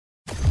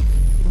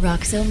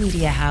Roxo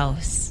Media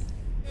House.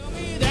 Tell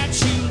me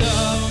that you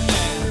love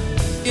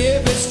me,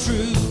 if it's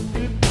true.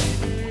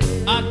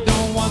 I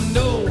don't want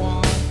no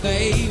one,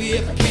 baby,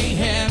 if I can't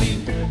have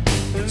you.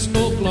 It's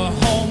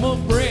Oklahoma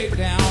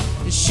breakdown.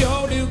 It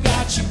sure do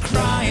got you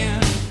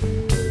crying.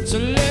 So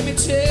let me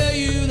tell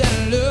you that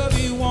I love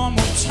you one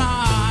more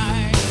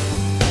time.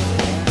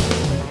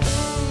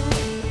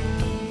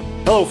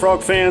 Hello,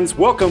 Frog fans.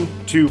 Welcome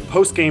to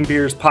Post Game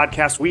Beers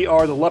podcast. We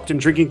are the Lupton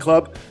Drinking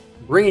Club,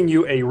 bringing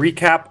you a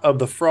recap of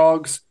the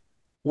Frogs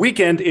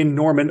weekend in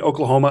Norman,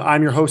 Oklahoma.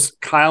 I'm your host,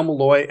 Kyle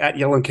Malloy at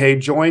Yell & K,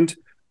 joined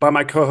by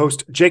my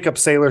co-host, Jacob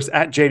Sailors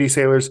at JD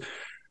Sailors.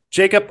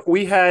 Jacob,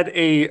 we had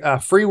a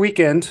free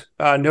weekend,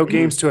 no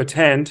games to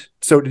attend.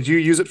 So did you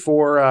use it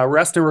for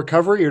rest and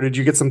recovery, or did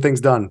you get some things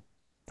done?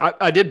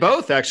 I did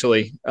both,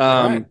 actually.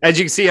 Right. As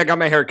you can see, I got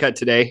my hair cut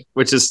today,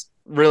 which is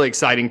really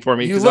exciting for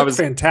me. You look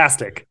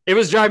fantastic. It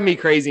was driving me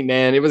crazy,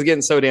 man. It was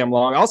getting so damn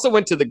long. I also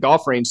went to the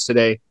golf range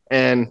today,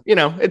 and, you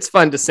know, it's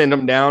fun to send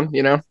them down,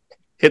 you know,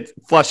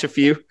 flush a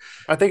few.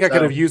 I think I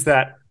could have used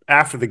that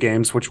after the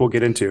games, which we'll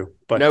get into.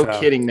 But no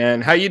kidding,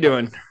 man. How you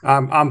doing?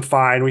 I'm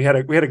fine. We had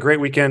a great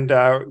weekend.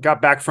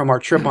 Got back from our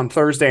trip on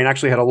Thursday and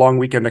actually had a long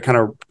weekend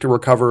to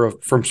recover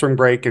from spring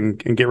break and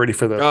get ready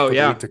for the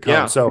week to come.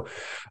 Yeah. So,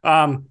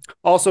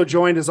 also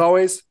joined as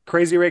always,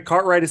 Crazy Ray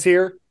Cartwright is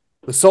here.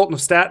 The Sultan of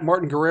Stat,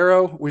 Martin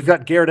Guerrero. We've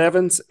got Garrett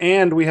Evans,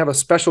 and we have a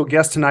special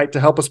guest tonight to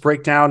help us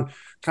break down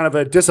kind of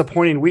a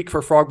disappointing week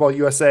for Frogball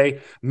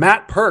USA,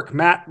 Matt Perk.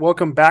 Matt,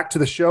 welcome back to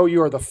the show.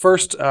 You are the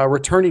first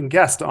returning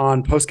guest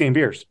on Post Game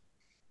Beers.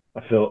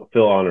 I feel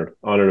honored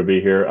to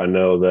be here. I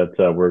know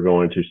that we're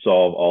going to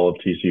solve all of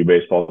TCU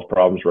baseball's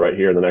problems right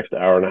here in the next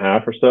hour and a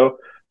half or so.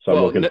 So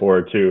I'm looking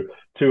forward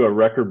to a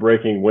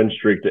record-breaking win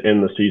streak to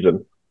end the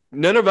season.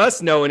 None of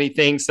us know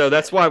anything, so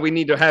that's why we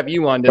need to have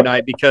you on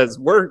tonight, because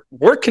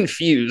we're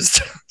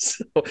confused.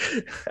 So,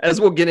 as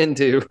we'll get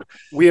into,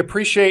 we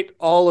appreciate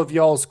all of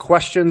y'all's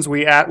questions.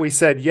 We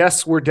said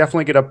yes, we're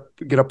definitely gonna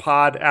get a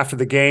pod after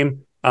the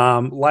game.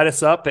 Light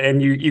us up,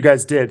 and you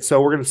guys did.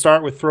 So we're gonna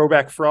start with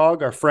Throwback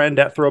Frog, our friend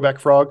at Throwback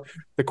Frog.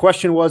 The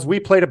question was, we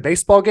played a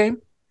baseball game,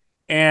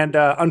 and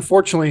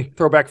unfortunately,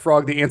 Throwback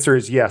Frog, the answer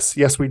is yes.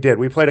 Yes, we did.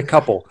 We played a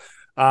couple.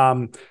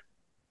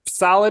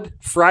 Solid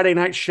Friday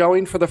night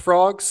showing for the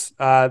Frogs.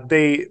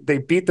 They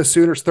beat the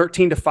Sooners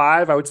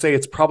 13-5. I would say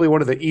it's probably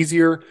one of the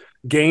easier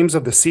games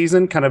of the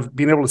season, kind of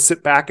being able to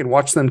sit back and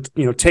watch them,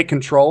 take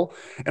control.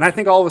 And I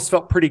think all of us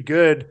felt pretty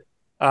good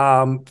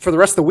for the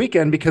rest of the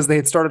weekend because they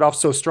had started off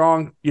so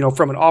strong,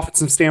 from an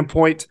offensive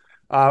standpoint.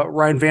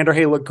 Ryan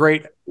Vanderhey looked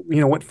great,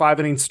 went 5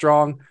 innings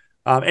strong.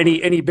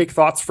 Any big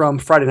thoughts from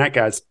Friday night,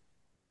 guys?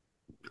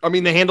 I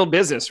mean, they handled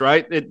business,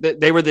 right?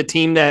 They were the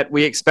team that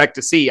we expect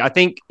to see. I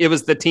think it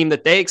was the team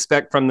that they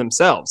expect from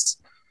themselves.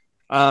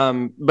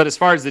 But as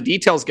far as the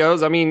details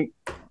goes, I mean,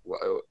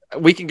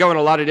 we can go in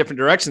a lot of different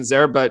directions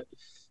there, but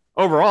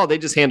overall, they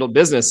just handled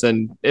business.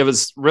 And it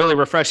was really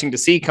refreshing to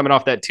see coming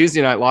off that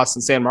Tuesday night loss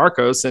in San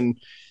Marcos and,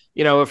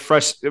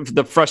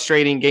 the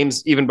frustrating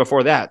games even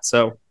before that.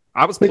 So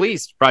I was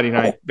pleased Friday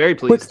night, very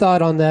pleased. Quick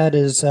thought on that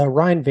is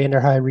Ryan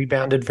Vanderhey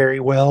rebounded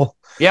very well.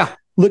 Yeah.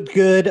 Looked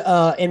good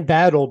and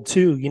battled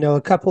too. He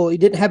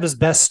didn't have his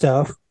best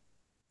stuff.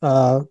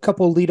 A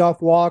couple of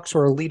leadoff walks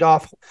or a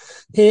leadoff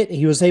hit.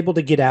 He was able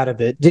to get out of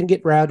it. Didn't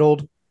get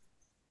rattled.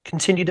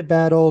 Continued to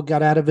battle.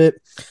 Got out of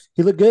it.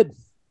 He looked good.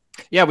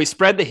 Yeah, we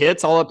spread the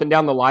hits all up and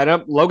down the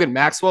lineup. Logan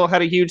Maxwell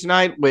had a huge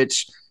night,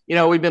 which,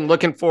 we've been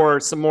looking for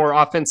some more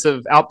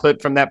offensive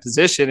output from that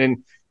position,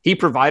 and he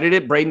provided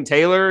it. Braden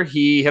Taylor,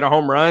 he hit a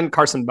home run.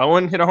 Carson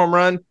Bowen hit a home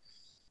run. A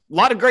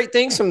lot of great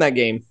things from that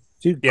game.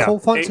 Dude, yeah. Cole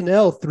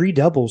Fontenelle, 3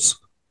 doubles.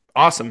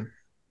 Awesome.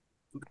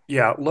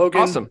 Yeah,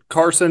 Logan, awesome.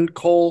 Carson,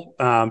 Cole,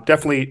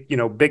 definitely,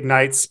 big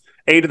nights.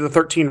 8 of the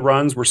 13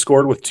 runs were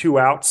scored with 2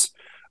 outs.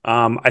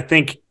 I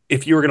think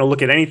if you were going to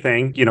look at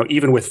anything,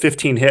 even with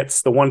 15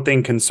 hits, the one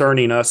thing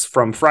concerning us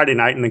from Friday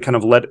night and then kind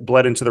of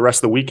bled into the rest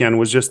of the weekend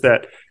was just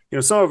that,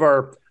 some of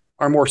our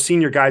more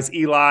senior guys,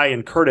 Eli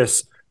and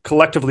Curtis,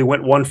 collectively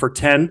went 1 for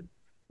 10.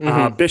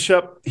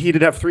 Bishop, he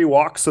did have 3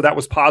 walks, so that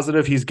was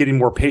positive. He's getting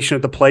more patient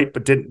at the plate,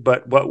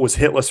 but was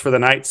hitless for the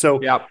night. So,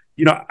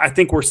 I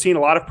think we're seeing a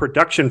lot of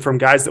production from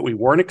guys that we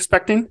weren't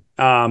expecting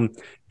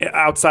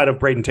outside of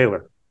Braden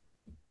Taylor.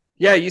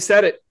 Yeah, you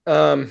said it.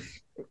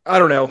 I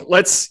don't know.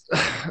 Let's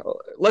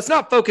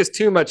not focus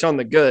too much on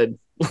the good.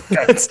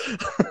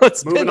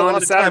 Let's moving on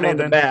to Saturday on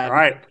the bad. All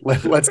right,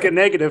 let's get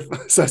negative.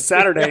 So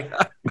Saturday,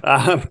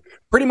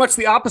 pretty much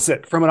the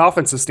opposite from an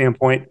offensive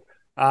standpoint.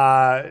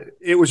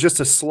 It was just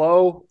a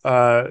slow,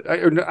 I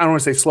don't want to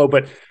say slow,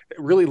 but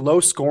really low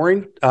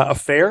scoring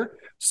affair.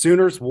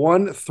 Sooners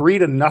won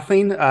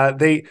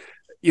 3-0.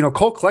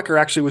 Cole Klecker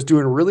actually was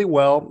doing really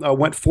well,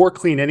 went 4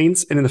 clean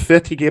innings, and in the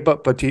 5th he gave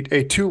up a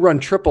 2-run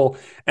triple,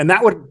 and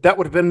that would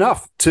have been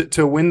enough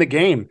to win the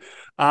game.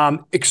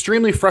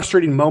 Extremely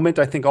frustrating moment.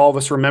 I think all of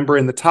us remember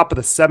in the top of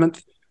the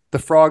 7th, the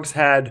Frogs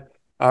had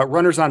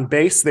runners on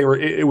base.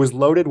 It was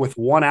loaded with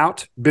one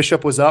out.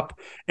 Bishop was up,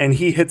 and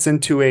he hits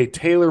into a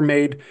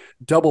tailor-made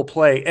double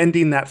play,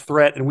 ending that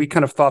threat. And we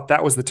kind of thought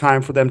that was the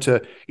time for them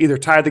to either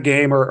tie the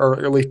game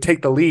or at least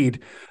take the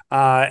lead.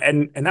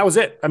 And that was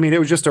it. I mean, it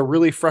was just a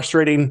really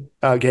frustrating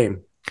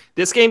game.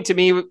 This game to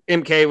me,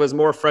 MK, was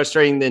more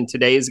frustrating than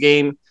today's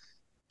game,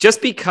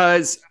 just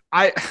because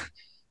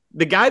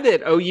the guy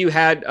that OU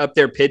had up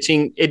there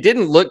pitching, it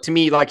didn't look to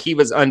me like he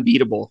was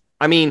unbeatable.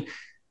 I mean,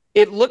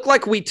 it looked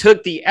like we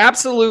took the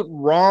absolute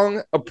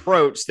wrong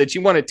approach that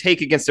you want to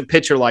take against a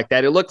pitcher like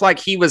that. It looked like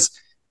he was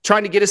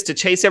trying to get us to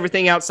chase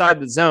everything outside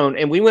the zone,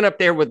 and we went up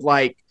there with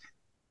like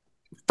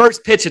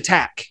first pitch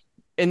attack,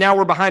 and now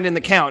we're behind in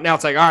the count. Now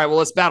it's like, all right, well,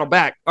 let's battle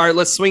back. All right,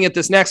 let's swing at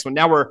this next one.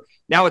 Now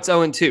it's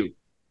 0-2.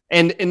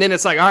 And then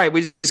it's like, all right,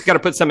 we just got to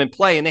put some in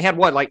play. And they had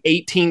like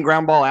 18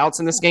 ground ball outs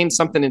in this game,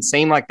 something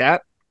insane like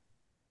that.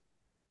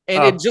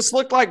 And it just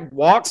looked like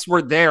walks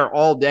were there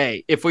all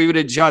day. If we would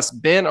have just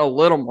been a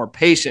little more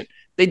patient,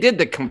 they did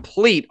the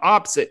complete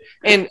opposite.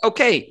 And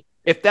okay,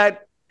 if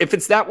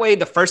it's that way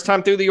the first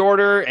time through the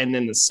order, and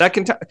then the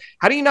second time,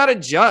 how do you not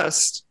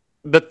adjust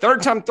the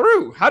third time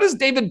through? How does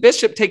David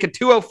Bishop take a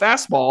 2-0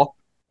 fastball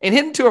and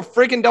hit into a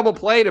freaking double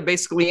play to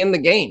basically end the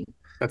game?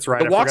 That's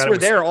right. The walks were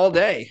there all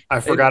day. I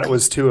forgot it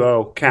was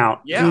 2-0 count.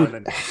 Yeah.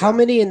 Dude, how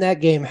many in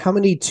that game, how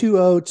many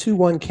 2-0,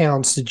 2-1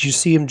 counts did you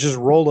see him just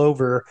roll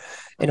over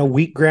in a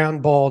weak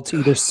ground ball to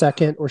either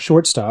second or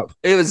shortstop?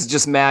 It was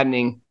just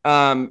maddening.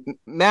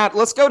 Matt,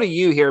 let's go to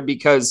you here,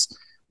 because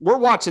we're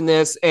watching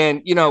this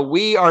and,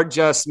 we are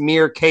just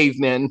mere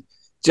cavemen,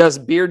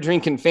 just beer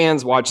drinking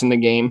fans watching the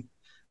game.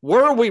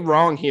 Where are we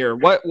wrong here?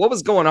 What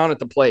was going on at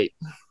the plate?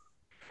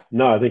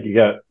 No, I think you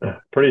got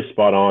pretty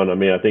spot on. I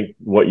mean, I think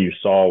what you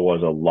saw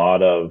was a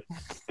lot of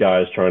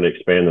guys trying to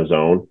expand the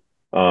zone,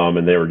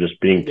 and they were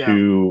just being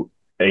too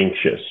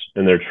anxious,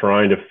 and they're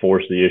trying to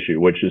force the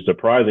issue, which is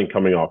surprising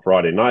coming off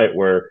Friday night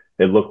where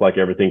it looked like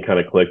everything kind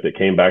of clicked. It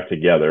came back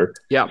together.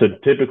 Yeah. So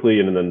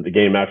typically, and then the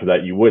game after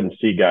that, you wouldn't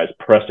see guys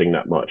pressing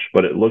that much,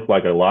 but it looked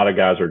like a lot of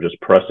guys are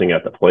just pressing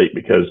at the plate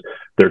because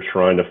they're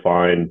trying to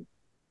find,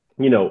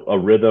 a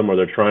rhythm, or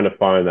they're trying to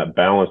find that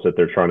balance that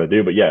they're trying to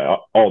do. But yeah,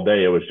 all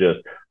day it was just,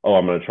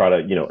 I'm going to try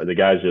to, the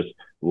guys just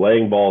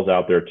laying balls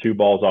out there, 2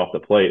 balls off the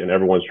plate, and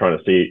everyone's trying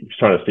to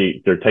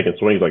see, they're taking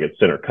swings like it's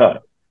center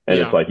cut. And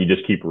it's like you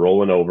just keep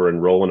rolling over,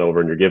 and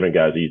you're giving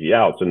guys easy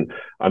outs. And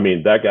I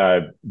mean, that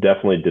guy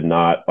definitely did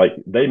not,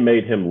 they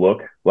made him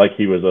look like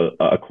he was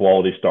a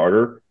quality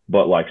starter,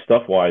 but like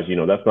stuff wise,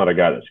 that's not a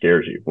guy that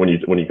scares you when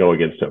you go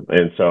against him.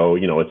 And so,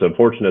 it's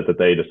unfortunate that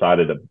they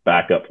decided to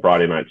back up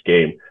Friday night's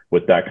game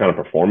with that kind of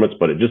performance,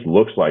 but it just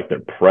looks like they're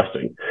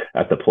pressing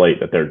at the plate,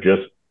 that they're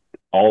just,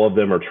 all of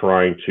them are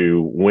trying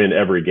to win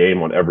every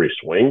game on every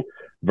swing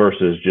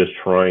versus just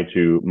trying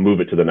to move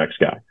it to the next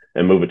guy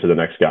and move it to the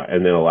next guy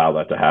and then allow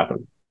that to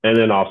happen. And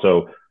then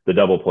also the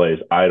double plays.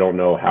 I don't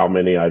know how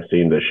many I've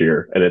seen this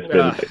year, and it's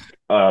been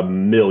a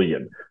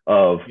million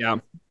of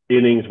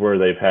innings where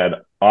they've had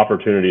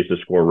opportunities to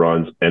score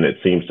runs, and it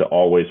seems to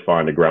always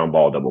find a ground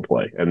ball double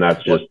play. And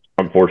that's just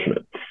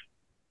unfortunate.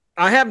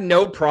 I have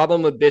no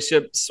problem with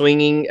Bishop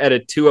swinging at a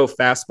 2-0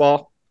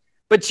 fastball,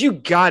 but you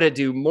got to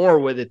do more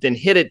with it than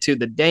hit it to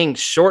the dang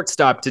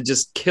shortstop to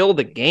just kill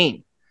the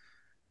game.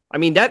 I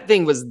mean, that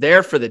thing was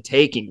there for the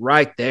taking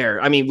right there.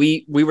 I mean,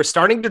 we were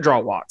starting to draw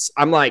walks.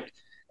 I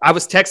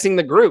was texting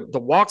the group, the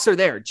walks are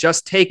there,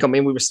 just take them.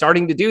 And we were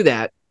starting to do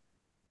that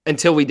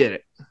until we did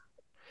it.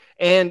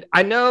 And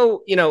I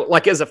know,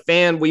 like as a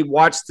fan, we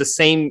watched the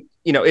same,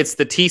 it's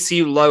the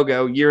TCU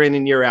logo year in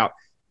and year out,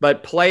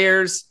 but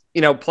players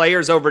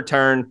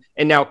overturn,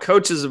 and now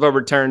coaches have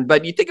overturned.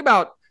 But you think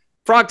about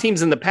Frog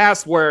teams in the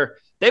past where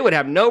they would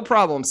have no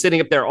problem sitting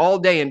up there all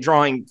day and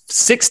drawing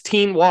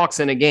 16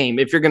 walks in a game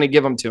if you're going to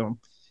give them to them.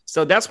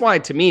 So that's why,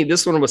 to me,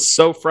 this one was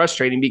so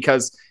frustrating,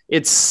 because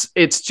it's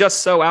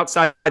just so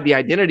outside the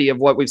identity of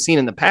what we've seen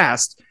in the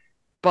past.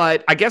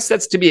 But I guess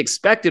that's to be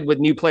expected with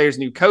new players,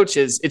 new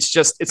coaches.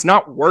 It's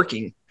not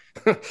working.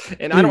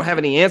 And I don't have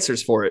any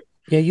answers for it.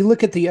 Yeah, you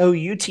look at the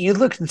OU team, you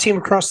look at the team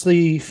across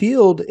the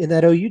field in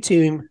that OU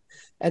team,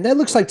 and that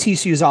looks like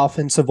TCU's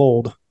offense of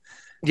old.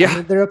 Yeah. I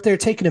mean, they're up there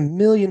taking a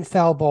million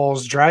foul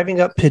balls,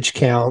 driving up pitch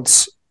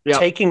counts,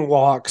 taking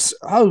walks.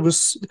 Oh, it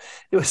was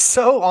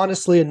so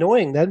honestly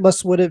annoying. That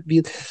must what it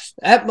be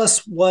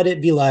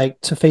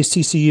like to face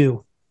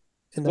TCU.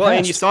 In the past.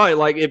 And you saw it,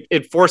 like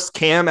it forced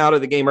Cam out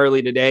of the game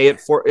early today.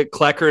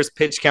 Klecker's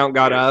pitch count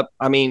got up.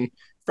 I mean,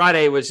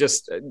 Friday was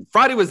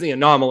the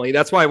anomaly.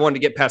 That's why I wanted to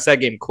get past that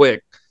game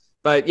quick.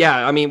 But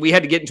yeah, I mean, we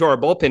had to get into our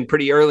bullpen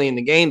pretty early in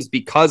the games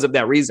because of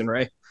that reason,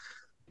 Ray.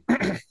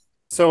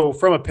 So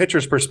from a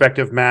pitcher's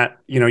perspective, Matt,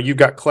 you've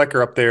got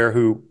Klecker up there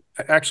who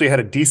actually had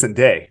a decent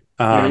day.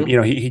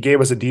 He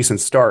gave us a decent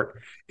start.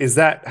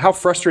 How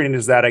frustrating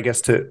is that, I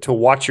guess, to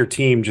watch your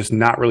team just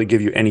not really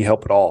give you any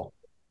help at all?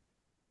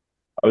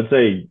 I would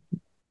say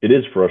it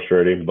is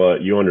frustrating,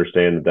 but you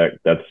understand that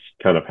that's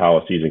kind of how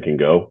a season can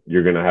go.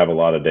 You're going to have a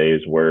lot of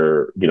days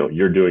where,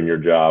 you're doing your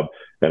job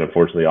and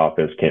unfortunately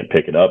offense can't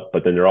pick it up,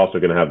 but then you're also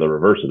going to have the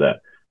reverse of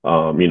that,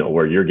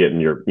 where you're getting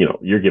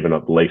you're giving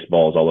up lace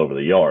balls all over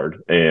the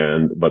yard,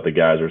 but the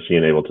guys are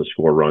seeing able to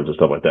score runs and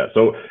stuff like that.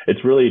 So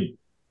it's really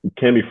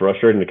can be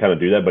frustrating to kind of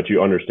do that, but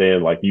you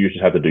understand like you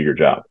just have to do your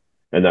job,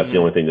 and that's the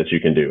only thing that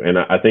you can do. And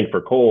I think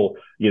for Cole,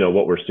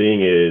 what we're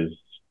seeing is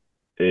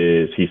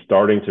he's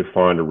starting to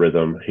find a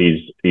rhythm.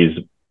 He's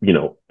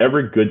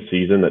every good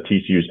season that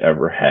TCU's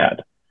ever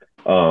had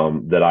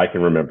that I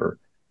can remember,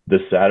 the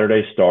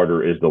Saturday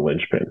starter is the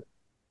linchpin.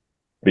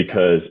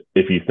 Because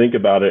if you think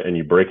about it and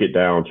you break it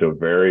down to a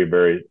very,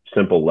 very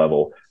simple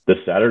level, the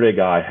Saturday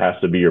guy has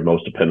to be your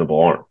most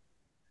dependable arm,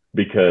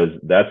 because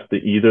that's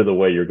either the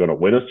way you're going to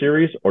win a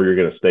series or you're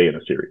going to stay in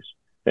a series.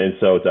 And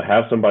so to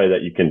have somebody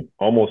that you can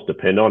almost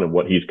depend on, and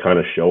what he's kind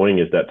of showing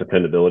is that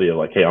dependability of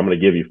like, hey, I'm going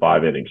to give you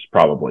 5 innings,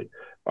 probably.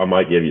 I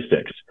might give you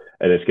 6.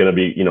 And it's going to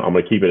be, I'm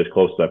going to keep it as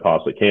close as I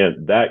possibly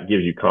can. That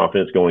gives you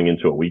confidence going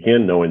into a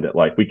weekend, knowing that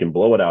like we can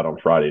blow it out on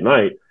Friday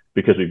night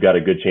because we've got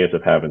a good chance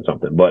of having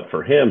something. But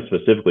for him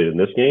specifically in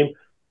this game,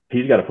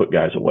 he's got to put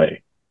guys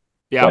away.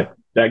 Yeah. Like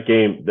that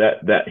game,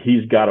 that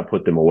he's got to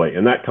put them away.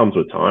 And that comes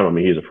with time. I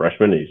mean, he's a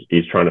freshman.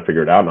 He's trying to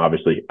figure it out. And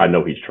obviously I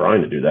know he's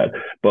trying to do that,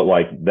 but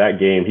like that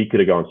game, he could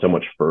have gone so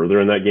much further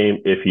in that game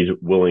if he's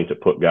willing to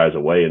put guys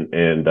away, and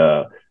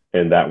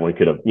that one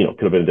could have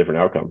been a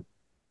different outcome.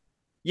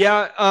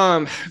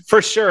 Yeah,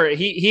 for sure.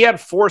 He had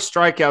 4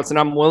 strikeouts, and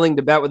I'm willing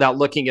to bet without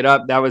looking it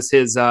up, that was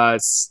his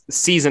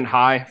season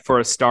high for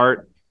a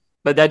start.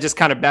 But that just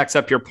kind of backs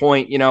up your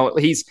point.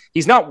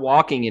 He's not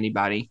walking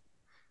anybody.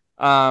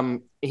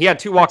 He had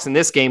 2 walks in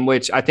this game,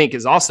 which I think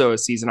is also a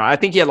season high. I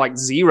think he had like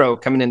 0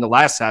 coming into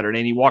last Saturday,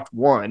 and he walked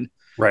 1.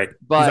 Right.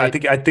 But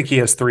I think he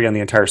has 3 on the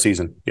entire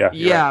season. Yeah.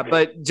 Yeah, right.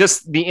 But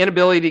just the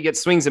inability to get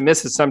swings and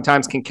misses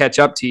sometimes can catch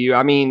up to you.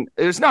 I mean,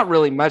 there's not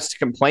really much to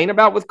complain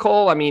about with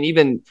Cole. I mean,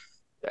 even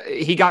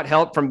he got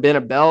help from Ben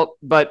Abelt.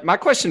 But my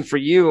question for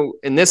you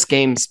in this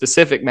game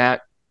specific,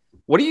 Matt,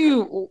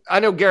 I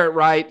know Garrett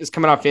Wright is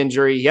coming off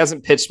injury. He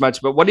hasn't pitched much,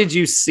 but what did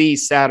you see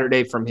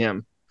Saturday from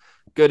him?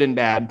 Good and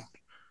bad.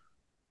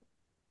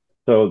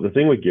 So the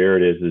thing with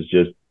Garrett is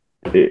just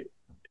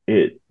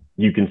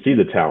you can see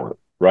the talent,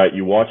 right?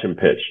 You watch him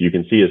pitch, you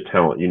can see his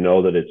talent. You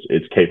know that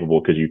it's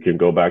capable because you can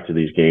go back to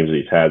these games that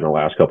he's had in the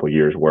last couple of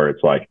years where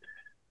it's like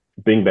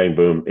bing, bang,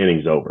 boom,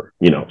 innings over.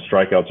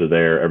 Strikeouts are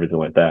there, everything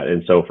like that.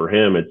 And so for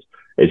him,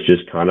 it's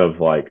just kind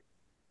of like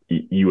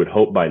you would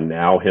hope by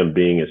now, him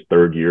being his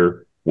 3rd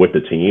year with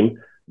the team,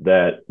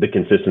 that the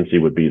consistency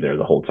would be there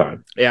the whole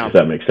time. Yeah. If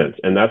that makes sense.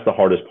 And that's the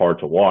hardest part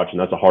to watch. And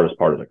that's the hardest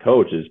part of the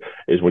coach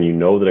is when you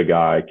know that a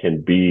guy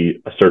can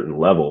be a certain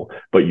level,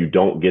 but you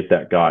don't get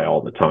that guy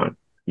all the time,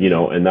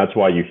 and that's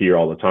why you hear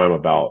all the time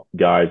about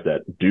guys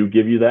that do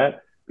give you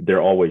that.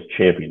 They're always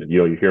championed.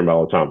 You hear them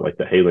all the time, like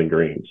the Halen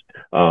Greens,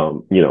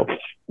 the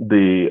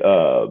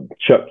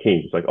Chuck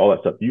Kings, like all that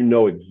stuff. You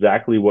know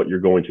exactly what you're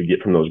going to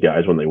get from those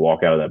guys when they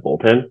walk out of that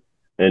bullpen.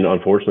 And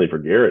unfortunately for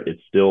Garrett,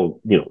 it's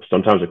still,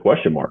 sometimes a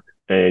question mark.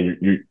 And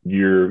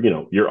you're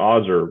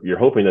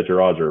hoping that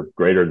your odds are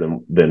greater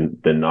than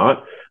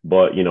not.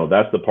 But,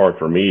 that's the part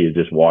for me is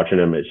just watching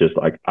him. It's just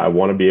like, I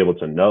want to be able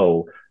to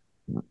know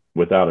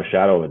without a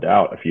shadow of a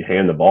doubt, if you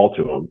hand the ball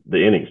to him,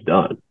 the inning's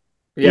done,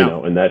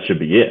 and that should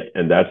be it.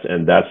 And that's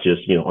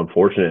just,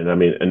 unfortunate. And I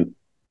mean,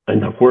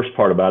 and the worst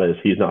part about it is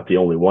he's not the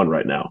only one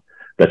right now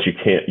that you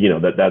can't,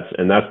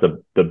 that's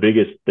the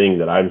biggest thing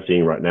that I'm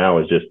seeing right now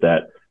is just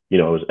that, it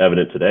was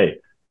evident today,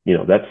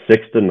 that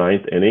 6th to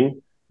 9th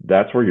inning,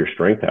 that's where your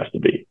strength has to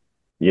be,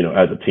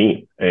 as a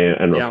team.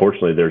 And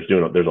unfortunately,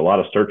 there's a lot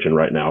of searching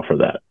right now for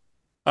that.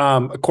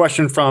 A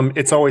question from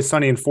It's Always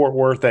Sunny in Fort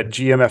Worth at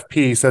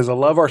GMFP says, I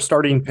love our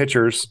starting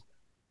pitchers.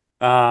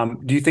 Do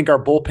you think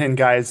our bullpen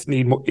guys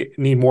need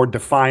more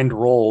defined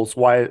roles?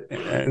 Why?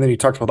 And then he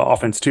talks about the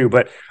offense too,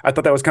 but I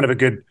thought that was kind of a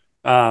good,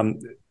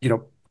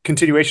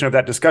 continuation of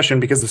that discussion,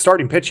 because the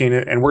starting pitching,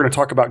 and we're going to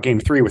talk about Game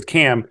 3 with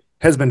Cam,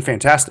 has been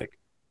fantastic.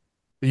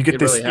 You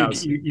get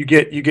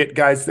you get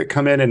guys that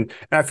come in and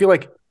I feel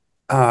like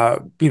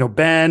Ben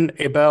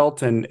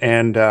Abelt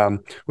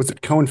and was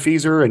it Cohen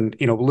Feezer and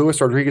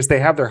Luis Rodriguez, they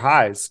have their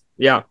highs.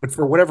 Yeah. But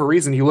for whatever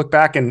reason, you look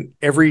back and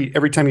every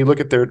time you look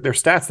at their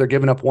stats, they're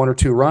giving up 1 or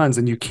 2 runs,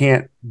 and you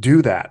can't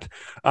do that.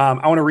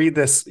 I want to read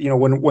this.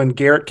 When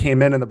Garrett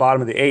came in the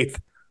bottom of the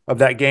 8th of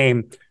that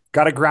game,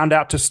 got a ground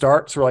out to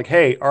start. So we're like,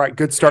 hey, all right,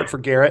 good start for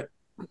Garrett.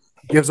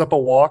 Gives up a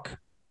walk.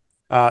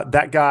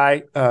 That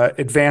guy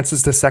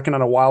advances to second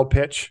on a wild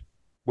pitch,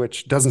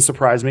 which doesn't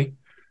surprise me.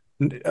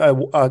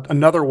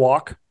 Another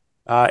walk,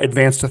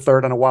 advanced to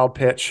third on a wild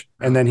pitch,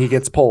 and then he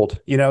gets pulled.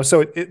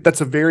 So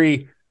that's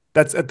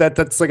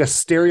like a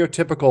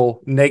stereotypical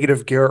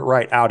negative Garrett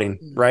Wright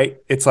outing, right?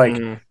 It's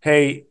like,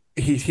 hey,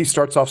 he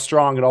starts off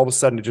strong, and all of a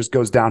sudden it just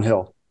goes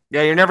downhill.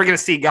 Yeah, you're never going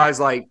to see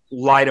guys like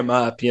light him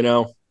up,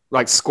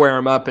 like square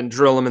him up and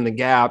drill him in the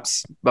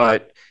gaps.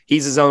 But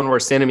he's his own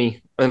worst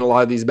enemy in a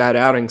lot of these bad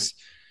outings.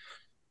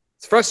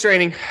 It's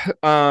frustrating.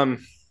 I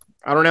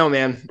don't know,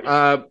 man.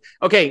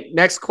 Okay,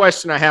 next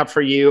question I have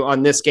for you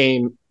on this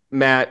game,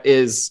 Matt,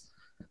 is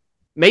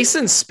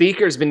Mason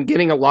Speaker's been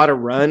getting a lot of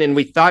run, and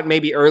we thought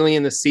maybe early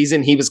in the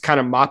season he was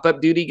kind of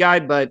mop-up duty guy,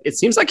 but it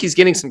seems like he's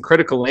getting some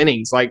critical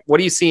innings. Like, what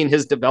do you see in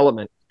his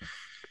development?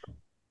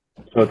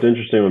 So it's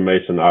interesting with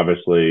Mason.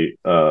 Obviously,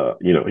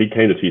 he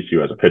came to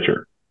TCU as a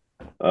pitcher,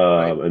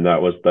 right. And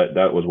that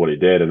was what he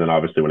did. And then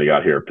obviously when he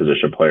got here,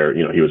 position player,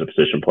 he was a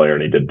position player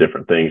and he did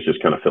different things,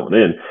 just kind of filling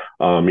in.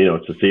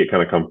 To see it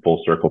kind of come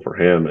full circle for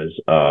him is,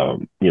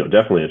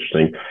 definitely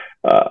interesting.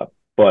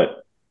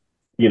 But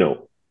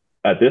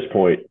at this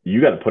point, you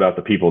got to put out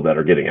the people that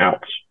are getting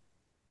outs.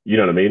 You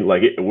know what I mean?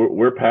 Like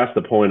we're past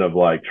the point of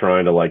like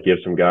trying to like give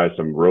some guys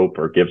some rope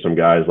or give some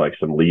guys like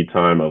some lead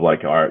time of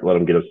like, all right, let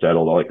them get us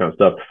settled, all that kind of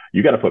stuff.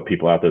 You got to put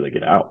people out there that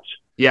get outs.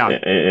 Yeah.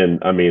 And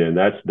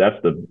that's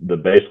the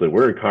basically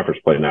we're in conference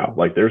play now.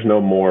 Like there's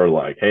no more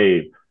like,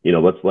 hey,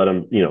 let's let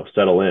him,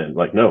 settle in.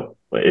 Like, no,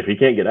 if he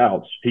can't get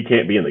outs, he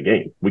can't be in the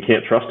game. We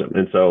can't trust him.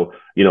 And so,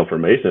 for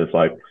Mason, it's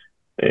like,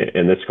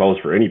 and this calls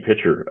for any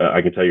pitcher,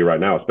 I can tell you right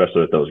now,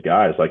 especially with those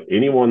guys, like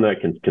anyone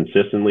that can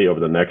consistently over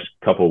the next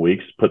couple of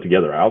weeks put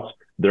together outs,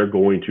 they're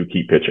going to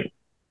keep pitching.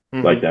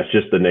 Mm-hmm. Like that's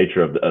just the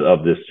nature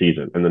of this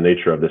season and the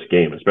nature of this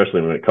game,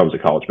 especially when it comes to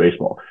college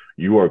baseball.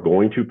 You are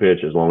going to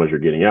pitch as long as you're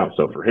getting out.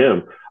 So for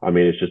him,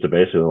 it's just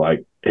basically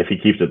like if he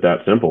keeps it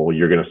that simple,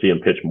 you're going to see him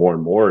pitch more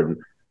and more,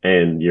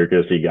 and you're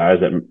going to see guys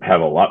that have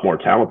a lot more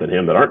talent than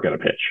him that aren't going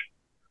to pitch.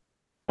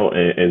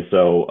 And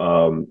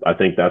so I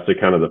think that's the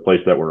kind of the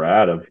place that we're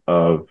at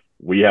of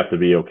we have to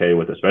be okay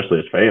with, especially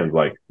as fans,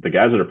 like the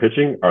guys that are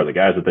pitching are the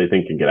guys that they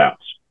think can get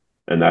outs.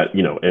 And that,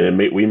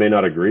 we may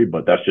not agree,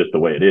 but that's just the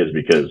way it is,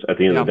 because at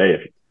the end of the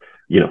day,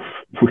 if,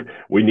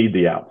 we need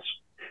the outs.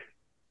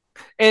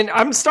 And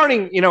I'm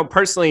starting,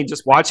 personally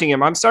just watching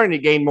him, I'm starting to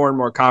gain more and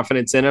more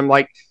confidence in him.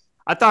 Like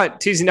I thought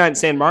Tuesday night in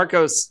San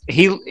Marcos,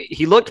 he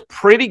looked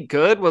pretty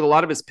good with a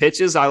lot of his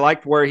pitches. I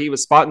liked where he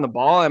was spotting the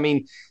ball.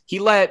 He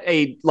let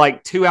a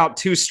 2-out,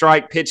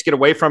 2-strike pitch get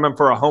away from him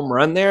for a home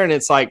run there. And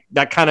it's like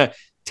that kind of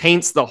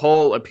taints the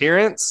whole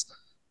appearance.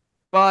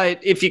 But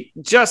if you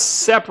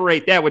just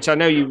separate that, which I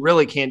know you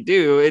really can't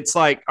do, it's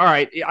like, all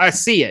right, I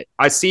see it.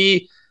 I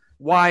see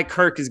why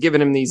Kirk is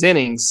giving him these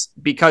innings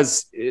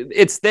because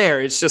it's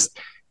there. It's just,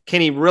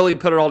 can he really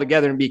put it all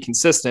together and be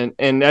consistent?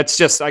 And that's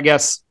just, I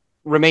guess,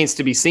 remains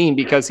to be seen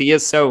because he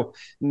is so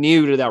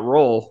new to that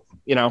role,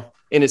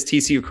 in his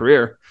TCU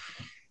career.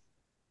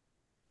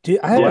 Dude,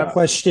 I have a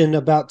question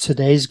about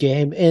today's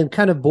game and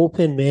kind of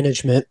bullpen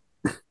management.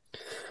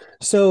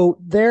 So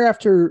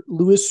thereafter,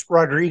 Luis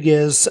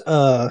Rodriguez,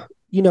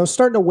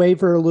 starting to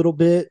waver a little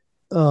bit,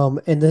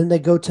 and then they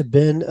go to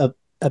Ben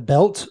a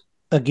belt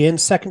again,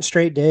 second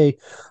straight day.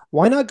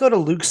 Why not go to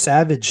Luke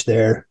Savage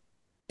there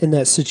in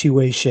that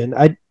situation?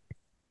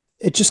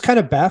 It just kind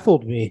of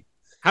baffled me.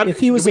 If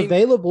he was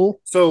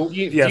available. So do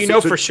you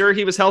know for sure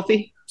he was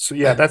healthy? So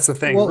yeah, that's the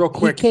thing. Well, real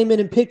quick, he came in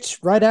and pitched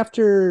right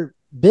after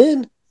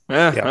Ben.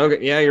 Yeah.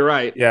 Okay. Yeah, you're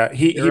right. Yeah,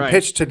 he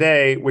pitched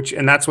today,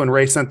 and that's when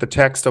Ray sent the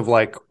text of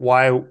like,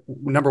 why?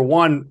 Number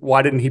one,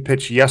 why didn't he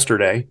pitch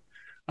yesterday?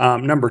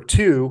 Number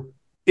two,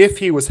 if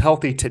he was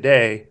healthy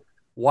today,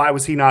 why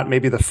was he not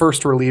maybe the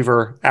first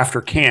reliever after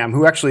Cam,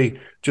 who actually,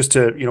 just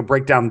to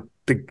break down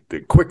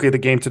quickly the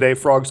game today,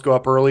 Frogs go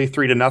up early,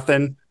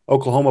 3-0.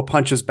 Oklahoma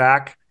punches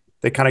back.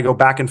 They kind of go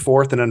back and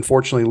forth, and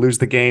unfortunately lose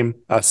the game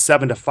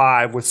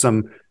 7-5 with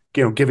some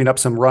giving up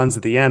some runs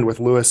at the end with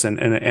Lewis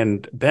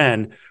and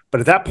Ben. But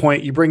at that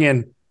point, you bring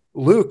in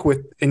Luke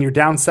and you're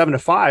down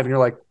 7-5, and you're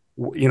like,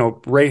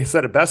 Ray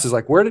said it best, is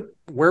like,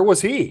 where was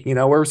he?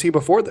 Where was he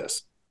before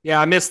this? Yeah,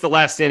 I missed the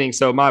last inning,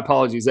 so my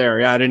apologies there.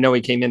 Yeah, I didn't know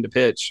he came in to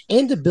pitch.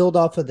 And to build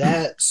off of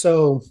that,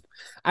 so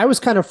I was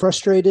kind of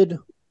frustrated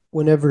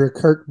whenever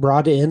Kirk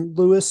brought in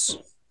Lewis.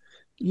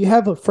 You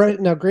have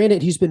now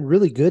granted, he's been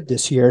really good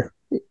this year,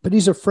 but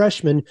he's a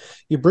freshman.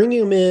 You bring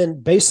him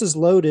in, bases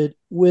loaded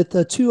with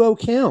a 2-0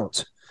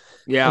 count.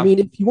 Yeah.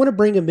 If you want to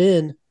bring him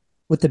in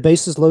with the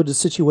bases loaded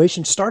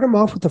situation, start him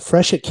off with a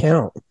fresh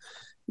account.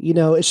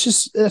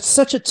 It's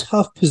such a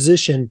tough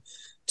position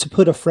to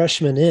put a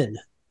freshman in.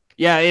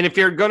 Yeah, and if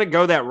you're going to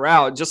go that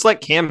route, just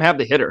let Cam have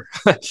the hitter.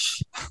 I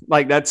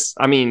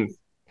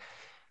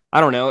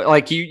don't know.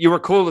 Like you were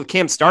cool with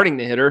Cam starting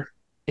the hitter.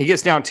 He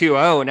gets down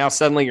 2-0, and now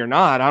suddenly you're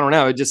not. I don't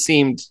know. It just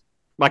seemed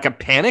like a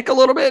panic a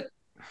little bit.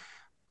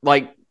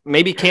 Like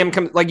maybe Cam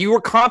comes, like you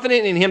were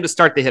confident in him to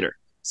start the hitter.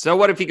 So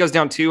what if he goes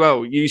down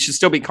 2-0? You should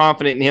still be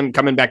confident in him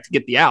coming back to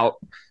get the out.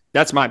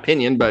 That's my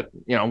opinion, but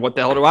what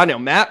the hell do I know?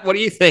 Matt, what do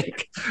you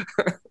think?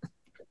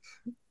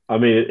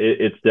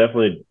 It's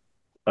definitely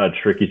a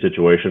tricky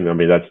situation.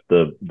 That's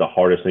the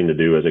hardest thing to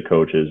do as a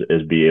coach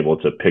is be able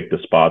to pick the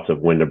spots of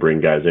when to bring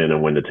guys in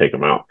and when to take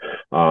them out.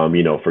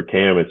 For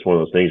Cam, it's one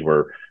of those things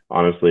where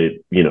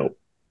honestly,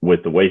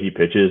 with the way he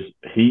pitches,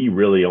 he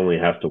really only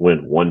has to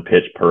win one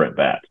pitch per at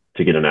bat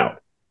to get an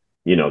out.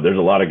 There's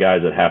a lot of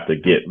guys that have to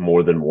get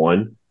more than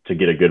one to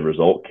get a good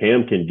result.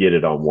 Cam can get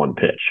it on one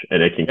pitch,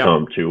 and it can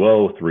come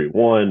 2-0,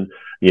 3-1,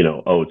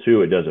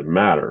 0-2. It doesn't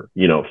matter,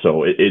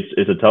 so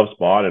it's a tough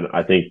spot. And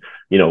I think,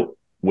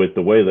 with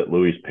the way that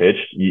Luis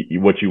pitched,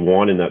 what you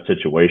want in that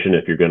situation,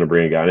 if you're going to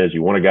bring a guy in, is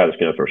you want a guy that's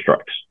going to throw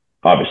strikes.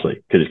 obviously,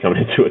 because he's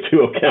coming into a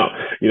 2-0 count.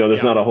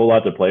 There's not a whole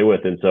lot to play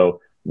with. And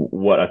so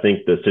what I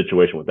think the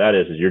situation with that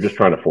is you're just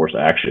trying to force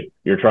action.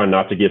 You're trying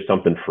not to give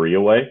something free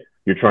away.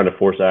 You're trying to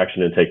force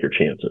action and take your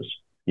chances.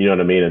 You know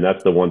what I mean? And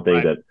that's the one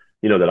thing that,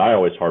 that I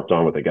always harped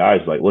on with the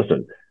guys, like,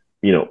 listen,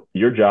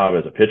 your job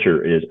as a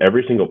pitcher is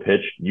every single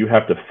pitch, you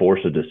have to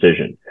force a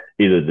decision,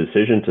 either the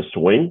decision to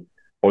swing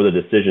or the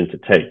decision to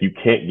take. You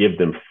can't give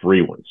them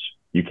free ones.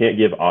 You can't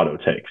give auto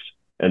takes.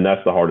 And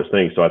that's the hardest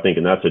thing. So I think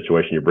in that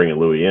situation, you're bringing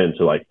Louis in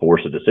to like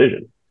force a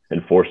decision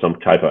and force some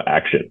type of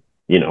action,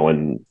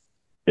 and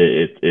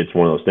it's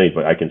one of those things.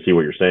 But I can see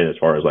what you're saying as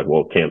far as like,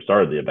 well, Cam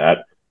started the at bat.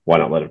 Why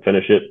not let him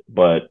finish it?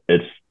 But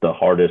it's the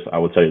hardest. I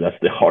would tell you that's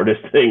the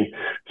hardest thing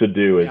to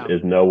do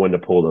is know when to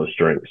pull those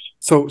strings.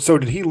 So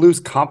did he lose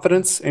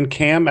confidence in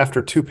Cam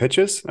after 2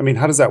 pitches? I mean,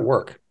 how does that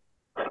work?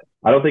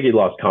 I don't think he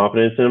lost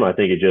confidence in him. I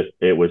think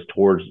it was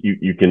towards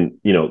you can,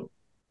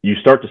 you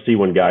start to see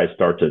when guys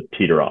start to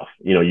teeter off.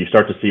 You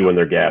start to see when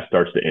their gas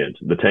starts to end,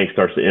 the tank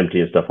starts to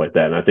empty and stuff like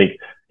that. And I think,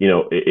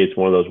 it's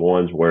one of those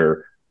ones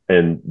where,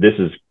 and this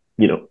is,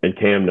 and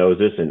Cam knows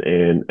this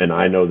and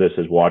I know this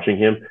as watching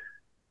him,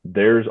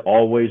 there's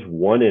always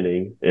one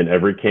inning in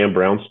every Cam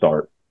Brown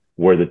start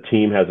where the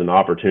team has an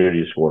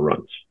opportunity to score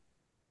runs.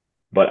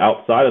 But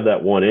outside of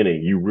that one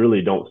inning, you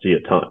really don't see a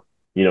ton.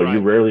 You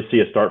rarely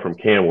see a start from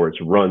Cam where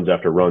it's runs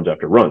after runs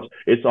after runs.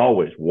 It's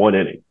always one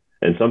inning.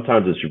 And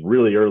sometimes it's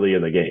really early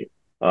in the game.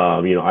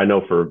 I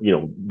know for,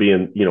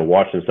 being,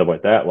 watching stuff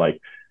like that, like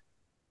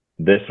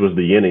this was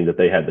the inning that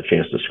they had the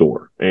chance to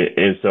score.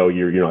 And so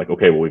you're like,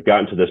 okay, well, we've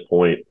gotten to this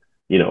point.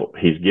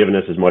 He's given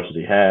us as much as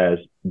he has.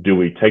 Do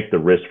we take the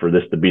risk for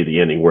this to be the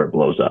inning where it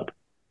blows up?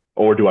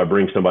 Or do I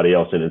bring somebody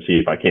else in and see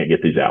if I can't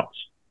get these outs?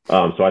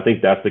 So I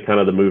think that's the kind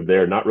of the move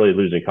there, not really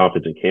losing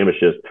confidence in Cam. It's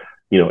just,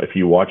 if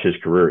you watch his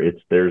career,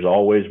 there's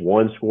always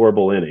one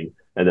scoreable inning.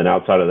 And then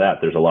outside of that,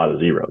 there's a lot of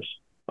zeros.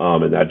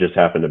 And that just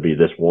happened to be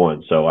this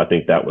one. So I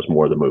think that was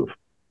more the move.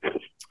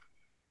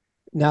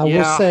 Now,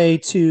 we'll say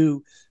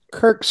to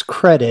Kirk's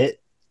credit,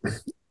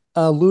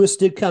 Lewis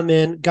did come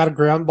in, got a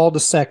ground ball to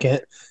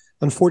second.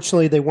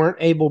 Unfortunately, they weren't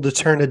able to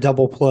turn a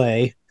double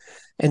play.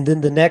 And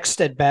then the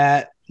next at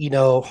bat,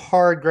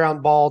 hard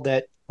ground ball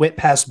that went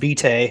past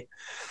Bite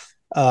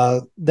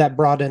that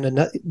brought in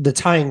the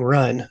tying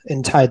run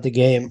and tied the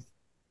game.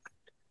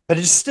 But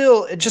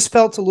it just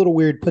felt a little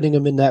weird putting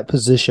him in that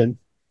position.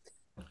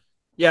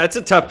 Yeah, it's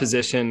a tough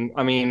position.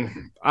 I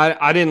mean,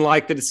 I didn't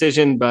like the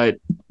decision, but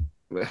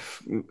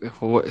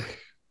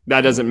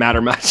that doesn't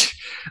matter much.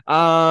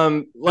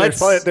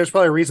 There's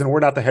probably a reason we're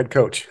not the head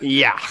coach.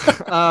 Yeah.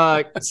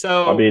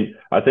 So I mean,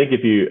 I think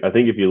if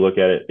you look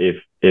at it,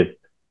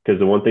 because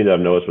the one thing that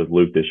I've noticed with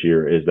Luke this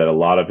year is that a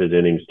lot of his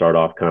innings start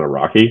off kind of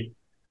rocky,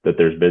 that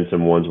there's been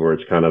some ones where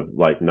it's kind of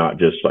like not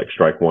just like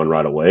strike one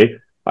right away.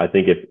 I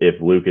think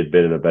if Luke had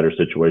been in a better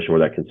situation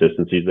where that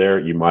consistency is there,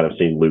 you might have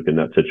seen Luke in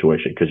that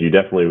situation, because you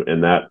definitely,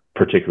 in that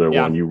particular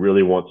one, you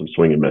really want some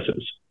swing and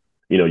misses.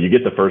 You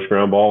get the first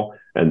ground ball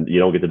and you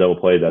don't get the double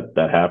play,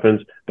 that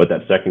happens. But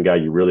that second guy,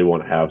 you really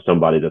want to have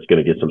somebody that's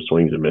going to get some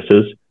swings and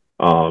misses.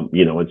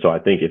 And so I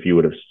think if you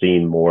would have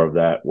seen more of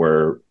that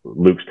where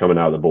Luke's coming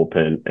out of the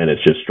bullpen and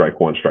it's just strike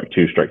one, strike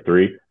two, strike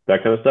three,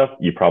 that kind of stuff,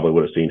 you probably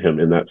would have seen him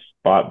in that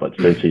spot. But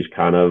since he's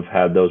kind of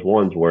had those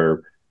ones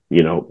where,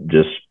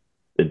 just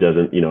it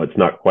doesn't, it's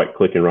not quite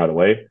clicking right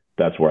away,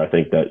 that's where I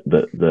think that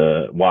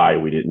the why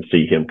we didn't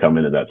see him come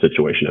into that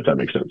situation, if that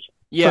makes sense.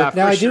 Yeah.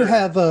 Now I do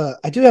have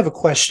a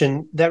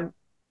question that,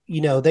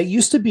 that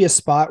used to be a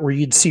spot where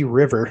you'd see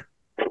River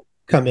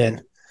come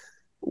in.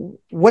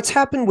 What's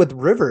happened with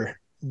River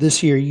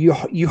this year?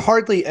 You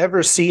hardly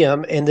ever see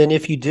him. And then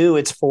if you do,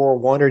 it's for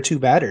 1 or 2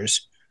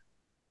 batters.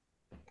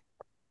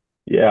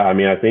 Yeah. I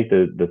mean, I think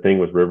the thing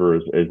with River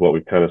is what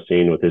we've kind of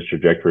seen with his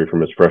trajectory from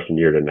his freshman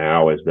year to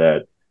now is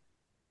that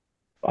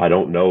I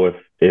don't know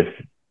if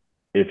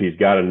he's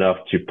got enough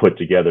to put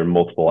together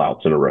multiple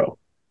outs in a row.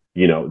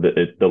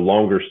 The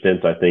longer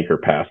stints, I think, are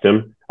past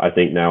him. I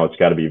think now it's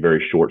got to be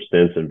very short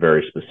stints and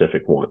very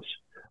specific ones.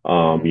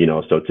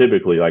 So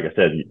typically, like I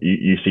said,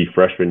 you see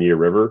freshman year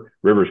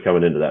River's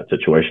coming into that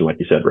situation, like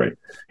you said, Ray.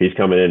 He's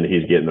coming in and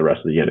he's getting the rest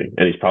of the inning,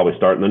 and he's probably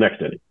starting the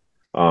next inning.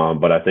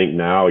 But I think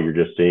now you're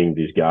just seeing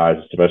these guys,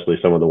 especially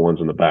some of the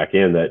ones in the back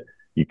end, that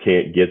you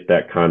can't get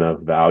that kind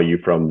of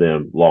value from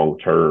them long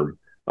term.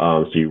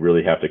 So you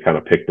really have to kind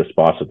of pick the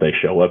spots that they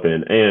show up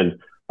in. And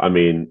I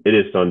mean, it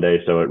is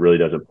Sunday, so it really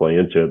doesn't play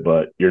into it,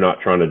 but you're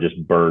not trying to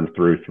just burn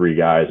through 3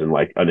 guys in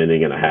like an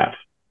inning and a half,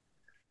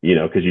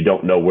 because you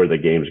don't know where the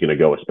game's going to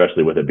go,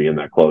 especially with it being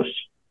that close.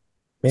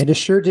 Man, it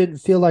sure didn't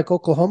feel like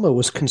Oklahoma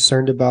was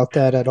concerned about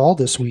that at all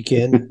this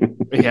weekend.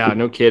 Yeah,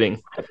 no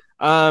kidding.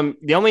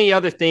 The only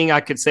other thing I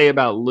could say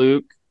about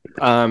Luke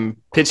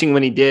pitching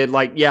when he did,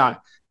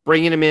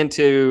 bringing him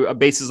into a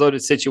bases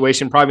loaded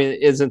situation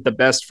probably isn't the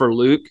best for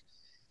Luke.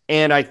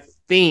 And I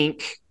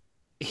think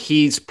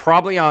he's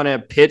probably on a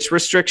pitch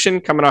restriction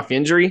coming off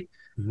injury.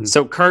 Mm-hmm.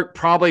 So Kirk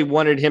probably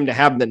wanted him to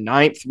have the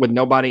 9th with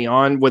nobody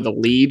on with a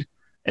lead.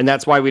 And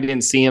that's why we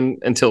didn't see him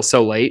until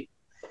so late.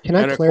 Can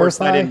I clarify? Of course,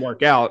 that didn't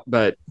work out,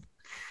 but.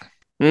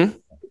 Can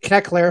can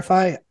I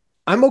clarify?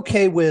 I'm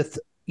okay with,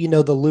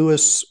 the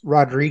Luis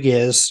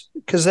Rodriguez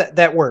because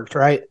that worked,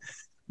 right?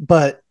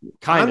 But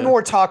I'm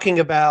more talking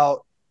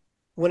about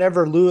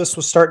whenever Lewis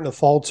was starting to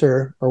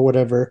falter or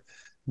whatever,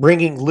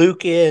 bringing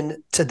Luke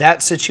in to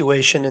that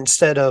situation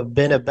instead of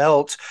Bennett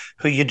Belt,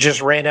 who you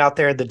just ran out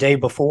there the day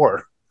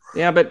before.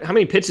 Yeah, but how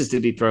many pitches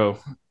did he throw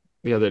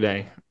the other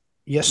day?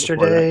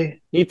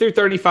 Yesterday? He threw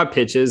 35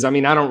 pitches. I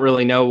mean, I don't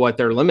really know what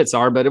their limits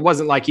are, but it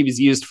wasn't like he was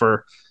used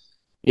for,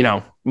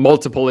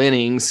 multiple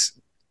innings.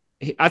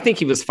 I think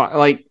he was fine.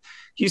 Like,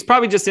 he's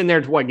probably just in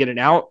there to get an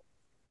out,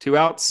 2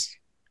 outs.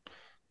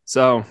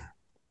 So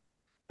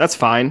that's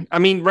fine. I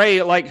mean, Ray,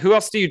 who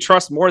else do you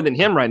trust more than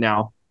him right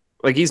now?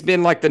 Like, he's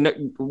been like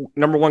the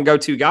number one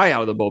go-to guy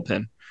out of the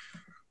bullpen.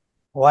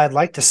 Well, I'd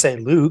like to say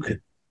Luke.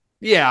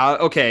 Yeah,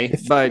 okay.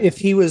 But if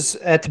he was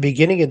at the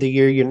beginning of the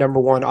year, your number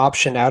one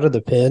option out of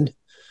the pen.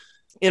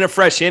 In a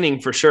fresh inning,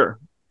 for sure.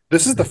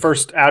 This is the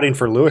first outing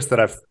for Lewis that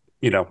I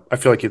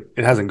feel like it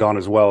hasn't gone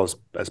as well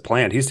as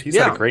planned. He's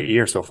had a great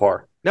year so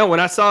far. No,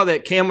 when I saw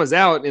that Cam was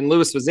out and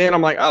Lewis was in,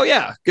 I'm like, oh,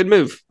 yeah, good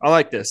move. I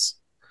like this.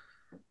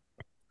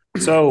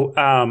 So,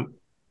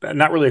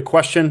 not really a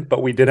question,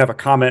 but we did have a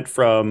comment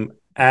from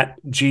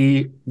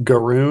 @GGaroon.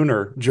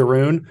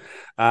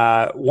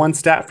 One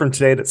stat from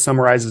today that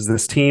summarizes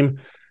this team: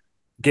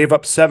 gave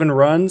up 7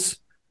 runs,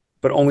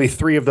 but only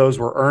 3 of those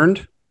were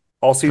earned.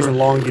 All season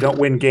long, you don't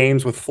win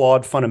games with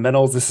flawed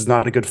fundamentals. This is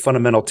not a good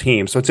fundamental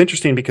team. So it's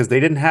interesting because they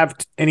didn't have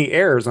any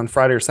errors on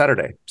Friday or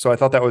Saturday. So I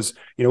thought that was,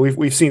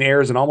 we've seen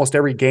errors in almost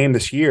every game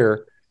this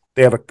year.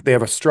 They have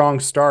a strong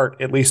start,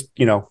 at least,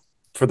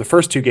 for the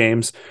first 2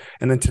 games.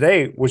 And then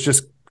today was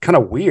just kind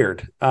of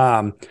weird.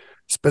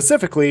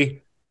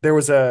 Specifically, there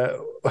was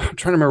I'm trying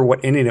to remember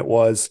what inning it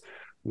was,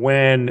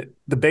 when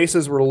the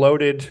bases were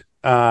loaded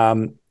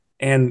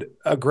and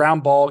a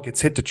ground ball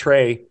gets hit to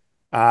Trey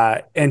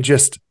and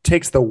just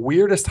takes the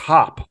weirdest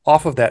hop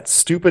off of that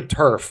stupid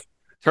turf.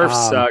 Turf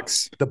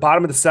sucks. The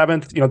bottom of the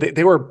 7th,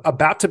 they were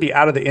about to be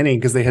out of the inning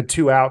because they had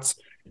 2 outs.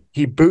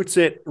 He boots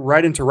it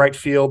right into right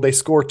field. They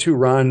score 2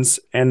 runs,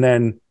 and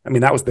then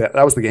that was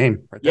the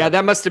game. Right there. Yeah,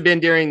 that must have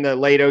been during the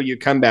late OU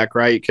comeback,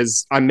 right?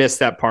 Because I missed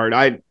that part.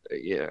 I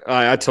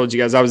told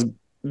you guys I was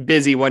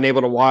busy, wasn't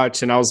able to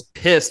watch, and I was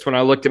pissed when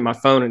I looked at my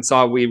phone and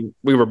saw we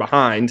were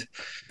behind.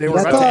 They were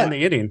about to end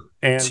the inning.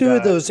 And 2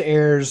 of those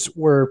errors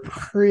were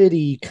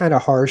pretty kind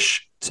of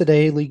harsh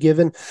today, Lee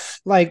Given.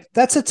 Like,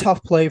 that's a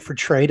tough play for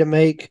Trey to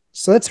make,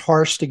 so that's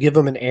harsh to give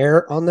him an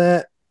error on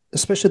that,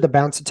 especially the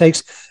bounce it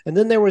takes. And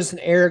then there was an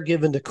error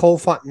given to Cole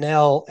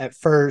Fontenelle at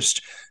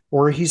first,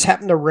 where he's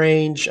happened to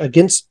range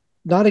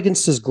not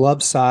against his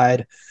glove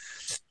side,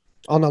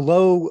 on a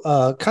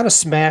low kind of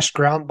smashed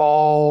ground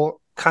ball,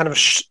 kind of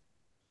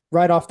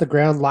right off the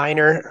ground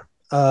liner,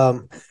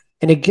 and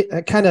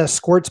it kind of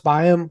squirts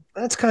by him.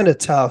 That's kind of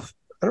tough.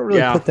 I don't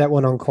really put that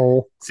one on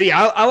Cole. See,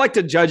 I like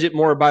to judge it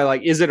more by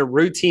is it a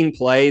routine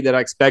play that I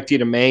expect you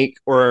to make,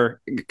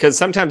 or because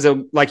sometimes,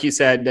 like you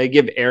said, they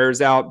give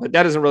errors out, but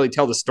that doesn't really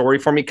tell the story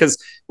for me,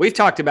 because we've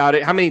talked about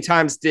it. How many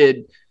times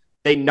did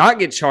they not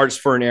get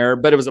charged for an error,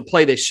 but it was a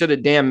play they should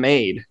have damn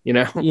made,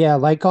 Yeah,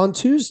 like on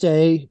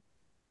Tuesday,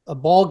 a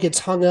ball gets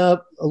hung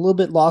up a little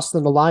bit lost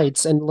in the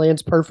lights and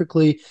lands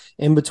perfectly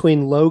in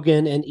between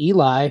Logan and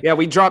Eli. Yeah,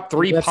 we dropped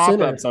 3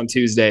 pop-ups on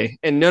Tuesday,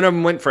 and none of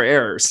them went for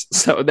errors.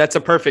 So that's a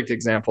perfect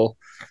example.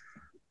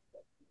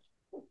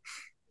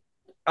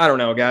 I don't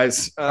know,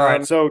 guys. All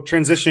right, so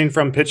transitioning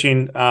from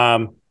pitching,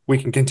 we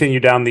can continue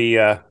down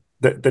the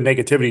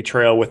negativity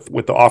trail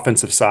with the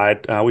offensive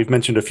side. We've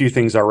mentioned a few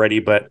things already,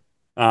 but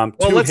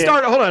let's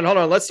start. Hold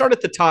on. Let's start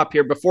at the top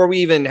here before we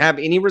even have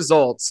any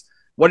results.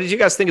 What did you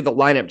guys think of the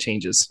lineup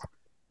changes?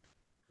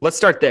 Let's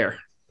start there.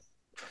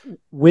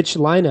 Which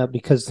lineup?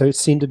 Because there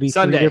seem to be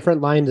Sunday. 3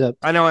 different lineups.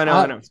 I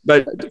know.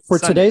 But for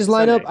today's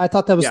lineup, I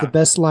thought that was the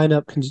best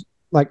lineup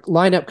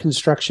lineup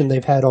construction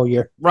they've had all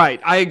year.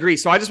 Right. I agree.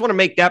 So I just want to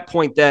make that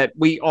point that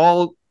we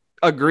all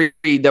agree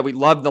that we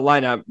love the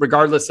lineup,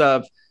 regardless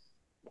of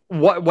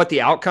what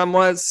the outcome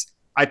was.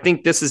 I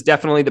think this is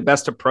definitely the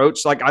best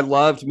approach. Like, I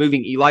loved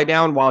moving Eli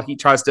down while he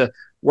tries to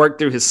work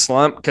through his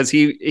slump, because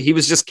he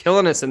was just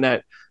killing us in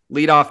that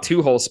leadoff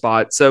 2-hole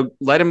spot. So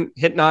let him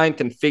hit 9th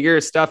and figure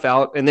his stuff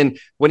out. And then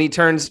when he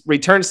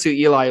returns to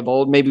Eli of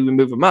old, maybe we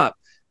move him up.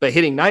 But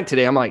hitting 9th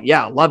today, I'm like,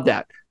 yeah, I love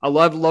that. I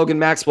love Logan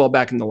Maxwell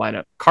back in the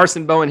lineup.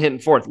 Carson Bowen hitting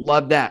 4th.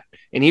 Love that.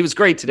 And he was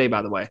great today,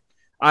 by the way.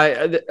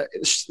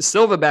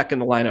 Silva back in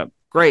the lineup.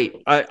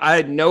 Great. I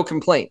had no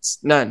complaints.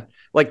 None.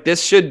 Like,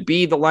 this should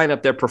be the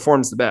lineup that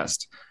performs the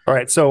best. All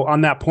right. So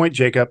on that point,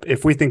 Jacob,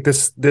 if we think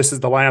this is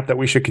the lineup that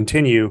we should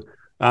continue,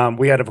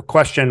 we had a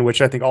question,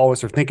 which I think all of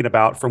us are thinking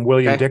about, from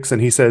William Dixon.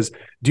 He says,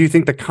 do you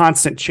think the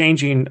constant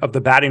changing of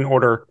the batting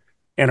order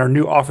and our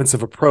new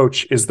offensive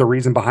approach is the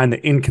reason behind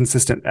the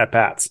inconsistent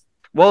at-bats?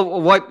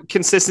 Well, what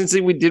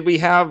consistency did we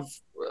have?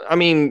 I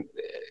mean,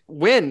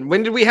 when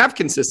did we have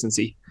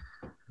consistency?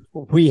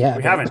 We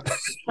haven't.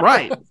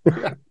 Right.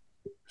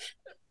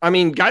 I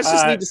mean, guys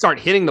just need to start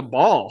hitting the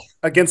ball.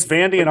 Against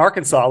Vandy and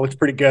Arkansas looked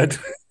pretty good.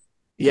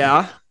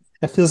 Yeah.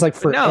 That feels like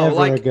forever No,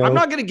 like ago. I'm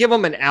not going to give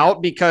them an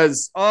out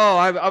because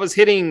I was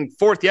hitting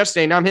 4th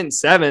yesterday, now I'm hitting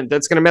 7th.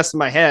 That's going to mess with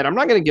my head. I'm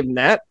not going to give them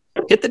that.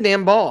 Hit the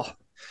damn ball.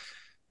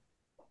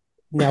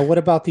 Now, what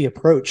about the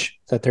approach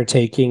that they're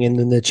taking and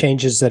then the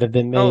changes that have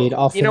been made?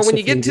 When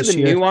you get to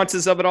the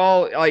nuances of it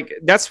all, like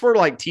that's for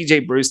like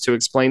TJ Bruce to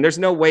explain. There's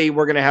no way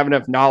we're going to have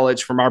enough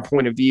knowledge from our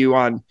point of view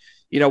on,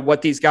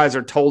 what these guys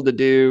are told to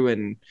do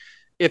and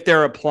if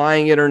they're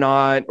applying it or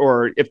not,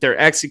 or if they're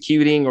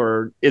executing,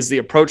 or is the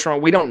approach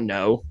wrong? We don't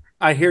know.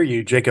 I hear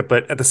you, Jacob,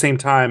 but at the same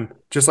time,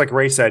 just like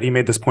Ray said, he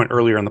made this point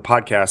earlier in the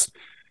podcast.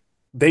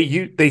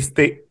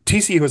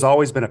 TCU has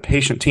always been a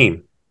patient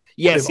team.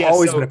 Yes, They've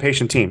always been a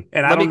patient team.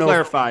 And let me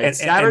clarify.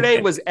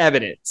 Saturday was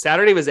evident.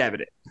 Saturday was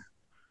evident.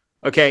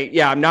 Okay,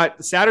 yeah, I'm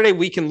not. Saturday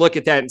we can look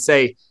at that and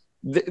say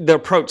the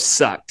approach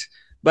sucked.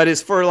 But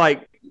as for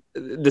like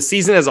the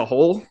season as a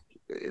whole,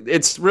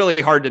 it's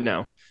really hard to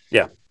know.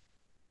 Yeah.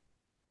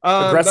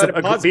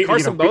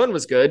 Carson Bowen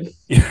was good.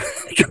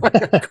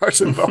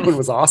 Carson Bowen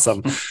was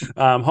awesome.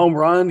 Home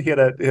run. He had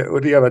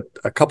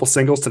a couple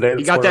singles today.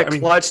 He got that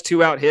clutch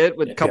 2-out hit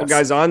with a couple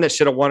guys on that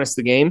should have won us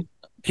the game.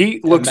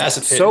 He looks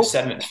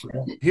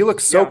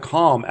so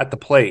calm at the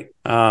plate.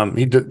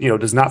 He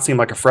does not seem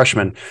like a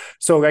freshman.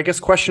 So I guess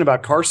question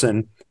about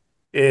Carson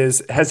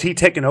is, has he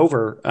taken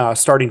over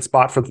starting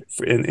spot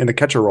in the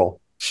catcher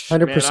role?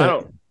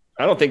 100%.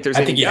 I don't think there's.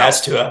 I think he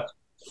has to.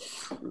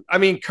 I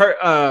mean,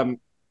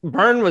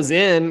 Byrne was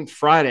in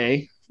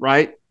Friday,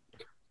 right?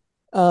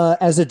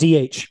 As a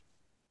DH.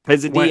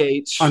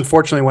 DH.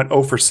 Unfortunately, went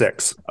 0 for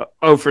 6.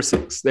 0 for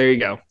 6. There you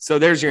go. So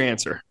there's your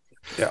answer.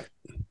 Yeah.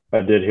 I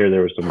did hear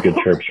there was some good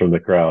chirps from the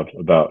crowd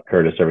about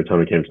Curtis every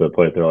time he came to the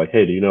plate. They're like,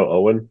 "Hey, do you know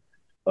Owen?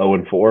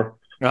 0-4."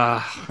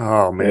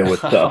 Oh man, it was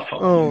tough.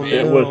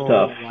 Was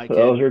tough.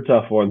 Those are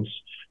tough ones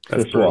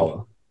to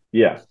swallow.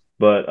 Yeah,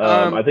 but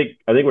I think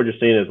we're just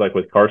seeing is like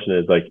with Carson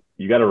is like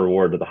you got to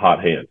reward to the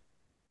hot hand.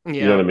 Yeah.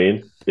 You know what I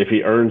mean? If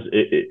he earns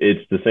it,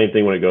 it's the same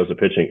thing when it goes to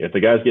pitching. If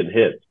the guy's getting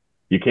hit,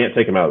 you can't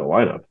take him out of the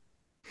lineup.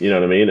 You know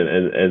what I mean?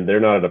 And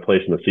they're not at a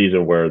place in the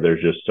season where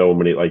there's just so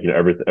many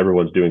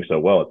everyone's doing so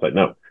well. It's like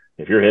no.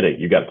 If you're hitting,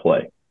 you got to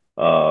play,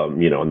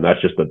 and that's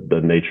just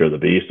the nature of the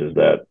beast is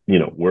that,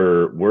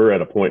 we're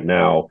at a point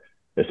now,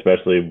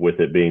 especially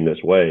with it being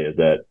this way, is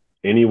that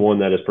anyone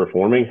that is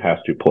performing has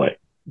to play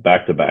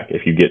back to back.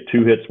 If you get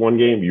 2 hits one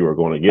game, you are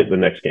going to get the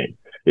next game.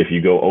 If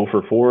you go 0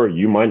 for 4,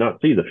 you might not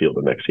see the field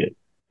the next game,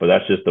 but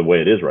that's just the way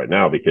it is right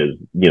now because,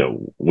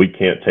 we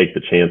can't take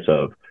the chance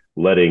of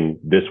letting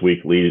this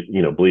week bleed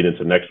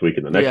into next week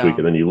and the next week.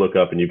 And then you look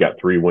up and you've got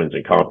 3 wins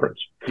in conference.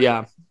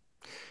 Yeah.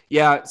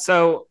 Yeah.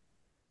 So,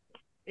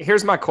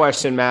 here's my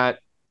question, Matt.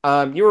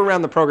 You were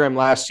around the program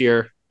last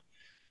year.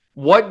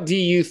 What do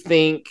you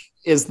think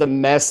is the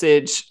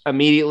message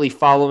immediately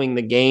following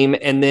the game?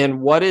 And then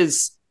what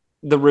is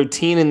the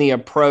routine and the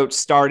approach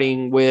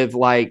starting with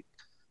like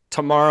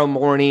tomorrow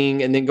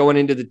morning and then going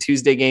into the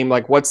Tuesday game?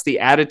 Like what's the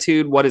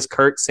attitude? What is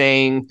Kirk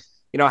saying?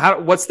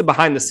 What's the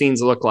behind the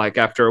scenes look like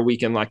after a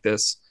weekend like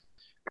this?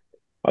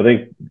 I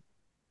think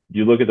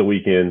you look at the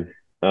weekend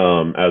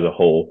as a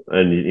whole,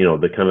 and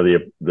the kind of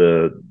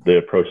the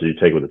approach that you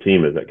take with the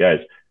team is that guys,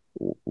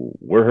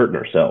 we're hurting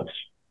ourselves.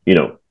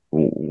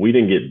 We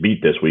didn't get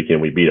beat this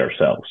weekend; we beat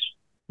ourselves.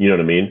 You know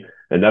what I mean?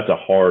 And that's a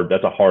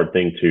hard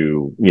thing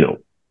to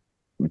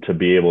to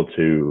be able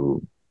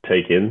to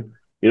take in.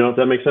 If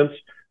that makes sense?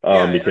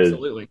 Because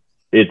absolutely.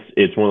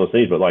 It's one of those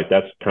things. But like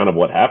that's kind of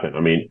what happened. I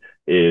mean,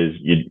 is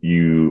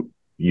you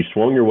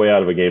swung your way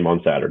out of a game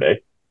on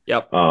Saturday.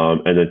 Yep.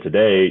 And then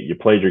today you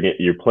played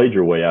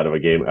your way out of a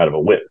game, out of a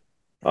win.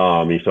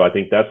 So I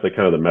think that's the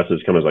kind of the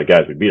message coming is like,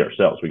 guys, we beat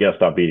ourselves. We got to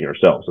stop beating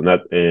ourselves.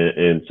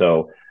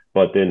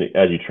 But then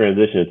as you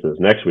transition into this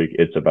next week,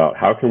 it's about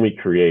how can we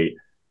create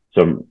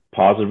some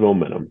positive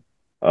momentum.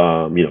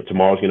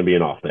 Tomorrow's going to be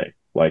an off day.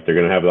 Like they're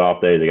going to have an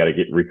off day. They got to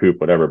get recoup,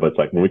 whatever. But it's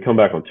like when we come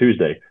back on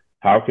Tuesday,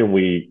 how can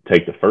we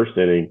take the first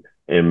inning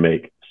and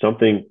make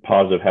something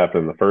positive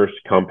happen in the first,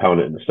 compound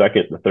it in the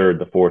second, the third,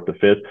 the fourth, the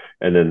fifth,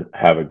 and then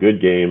have a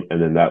good game,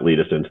 and then that lead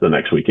us into the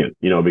next weekend.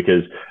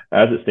 Because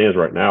as it stands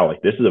right now,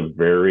 like this is a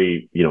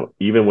very,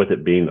 even with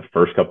it being the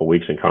first couple of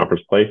weeks in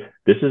conference play,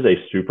 this is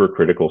a super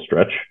critical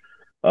stretch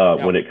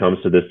when it comes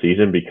to this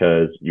season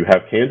because you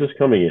have Kansas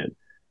coming in,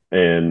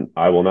 and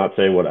I will not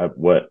say what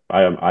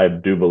I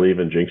do believe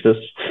in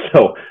jinxes.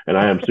 So, and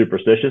I am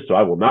superstitious, so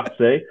I will not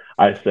say.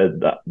 I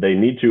said that they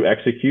need to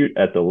execute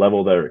at the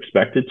level they're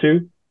expected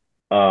to.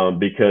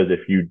 Because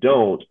if you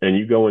don't and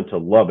you go into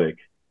Lubbock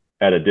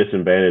at a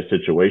disadvantaged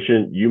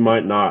situation, you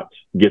might not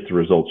get the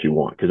results you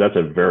want because that's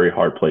a very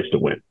hard place to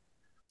win.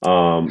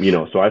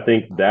 So I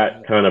think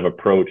that kind of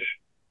approach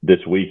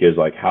this week is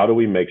like, how do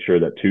we make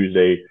sure that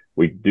Tuesday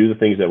we do the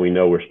things that we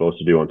know we're supposed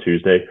to do on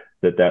Tuesday,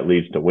 that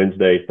leads to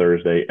Wednesday,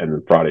 Thursday, and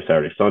then Friday,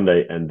 Saturday,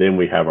 Sunday, and then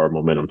we have our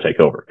momentum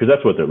take over because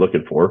that's what they're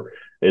looking for.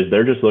 Is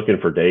they're just looking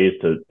for days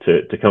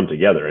to come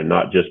together and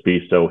not just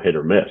be so hit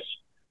or miss.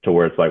 To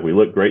where it's like we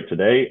look great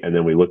today and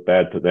then we look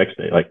bad the next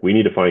day. Like we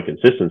need to find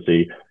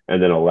consistency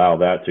and then allow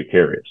that to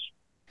carry us.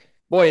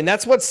 Boy, and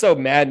that's what's so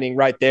maddening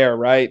right there,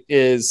 right?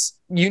 Is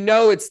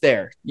it's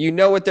there. You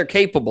know what they're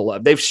capable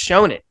of. They've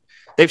shown it.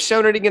 They've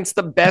shown it against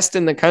the best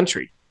in the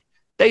country.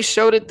 They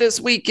showed it this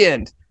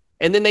weekend.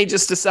 And then they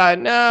just decide,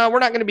 no, we're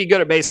not going to be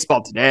good at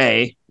baseball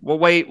today. We'll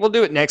wait. We'll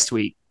do it next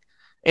week.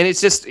 And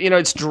it's just,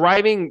 it's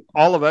driving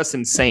all of us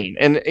insane.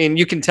 And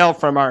you can tell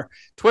from our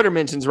Twitter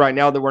mentions right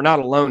now that we're not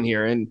alone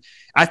here. And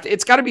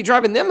it's got to be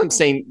driving them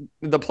insane,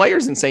 the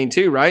players insane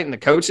too, right? And the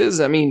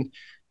coaches. I mean,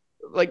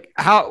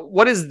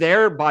 what is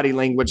their body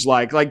language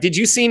like? Like, did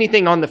you see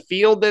anything on the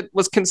field that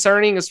was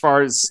concerning as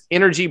far as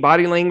energy,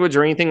 body language,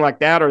 or anything like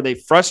that? Are they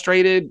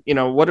frustrated?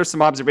 What are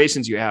some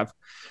observations you have?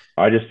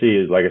 I just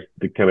see, like,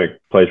 the kind of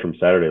plays from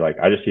Saturday. Like,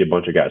 I just see a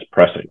bunch of guys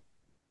pressing.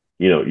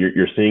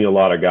 You're seeing a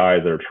lot of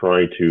guys that are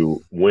trying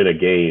to win a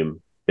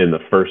game in the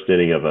first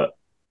inning of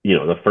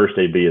the first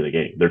AB of the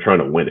game. They're trying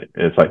to win it.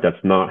 And it's like,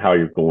 that's not how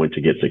you're going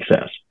to get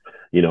success.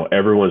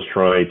 Everyone's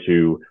trying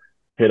to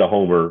hit a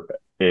homer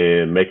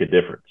and make a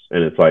difference.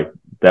 And it's like,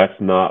 that's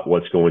not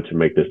what's going to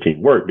make this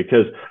team work,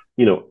 because,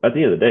 at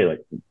the end of the day,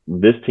 like,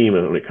 this team,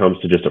 when it comes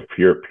to just a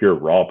pure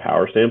raw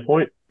power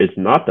standpoint, it's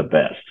not the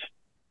best.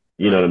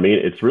 You know what I mean?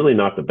 It's really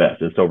not the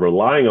best. And so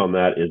relying on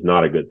that is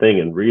not a good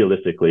thing. And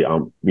realistically,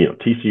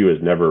 TCU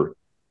has never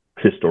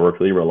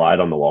historically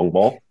relied on the long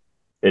ball.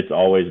 It's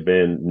always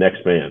been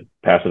next man,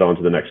 pass it on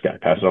to the next guy,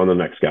 pass it on to the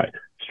next guy,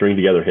 string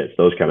together hits,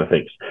 those kind of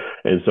things.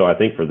 And so I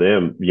think for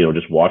them,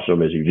 just watching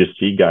them, as you just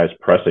see guys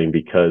pressing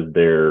because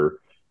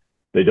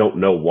they don't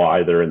know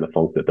why they're in the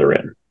funk that they're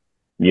in.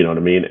 You know what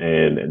I mean?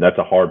 And that's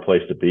a hard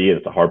place to be. And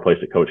it's a hard place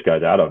to coach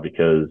guys out of,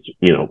 because,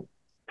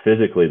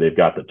 physically they've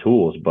got the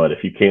tools, but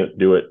if you can't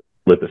do it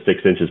with the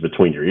 6 inches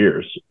between your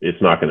ears,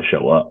 it's not going to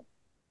show up.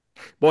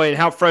 Boy, and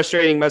how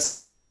frustrating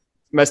must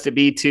it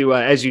be to,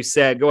 as you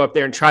said, go up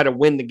there and try to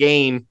win the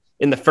game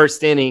in the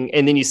first inning,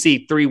 and then you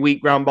see 3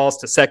 weak ground balls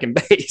to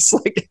second base.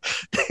 Like,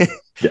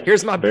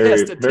 here's my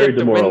best attempt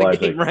to win the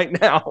game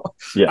right now.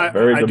 Yeah,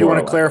 I do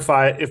want to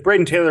clarify, if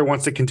Braden Taylor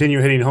wants to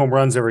continue hitting home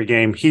runs every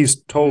game,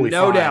 he's totally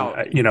no fine. Doubt.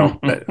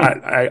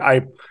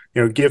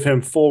 I give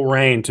him full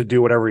reign to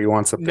do whatever he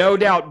wants up there. No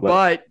doubt,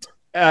 but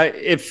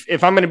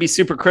if I'm going to be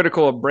super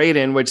critical of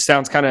Braden, which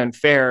sounds kind of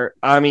unfair,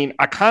 I mean,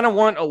 I kind of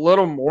want a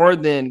little more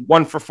than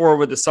 1 for 4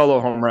 with a solo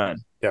home run.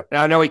 Yeah.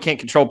 Now, I know he can't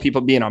control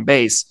people being on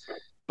base,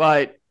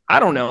 but I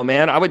don't know,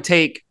 man. I would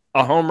take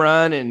a home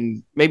run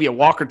and maybe a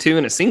walk or two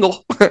and a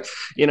single,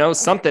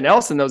 something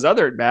else in those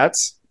other at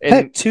bats. And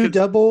heck, 2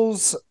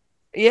 doubles.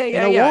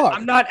 Yeah. Walk.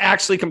 I'm not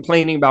actually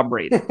complaining about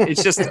Braden.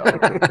 It's just,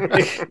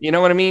 you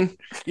know what I mean?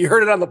 You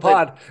heard it on the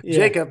pod. Yeah.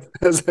 Jacob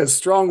has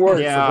strong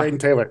words for Braden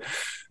Taylor.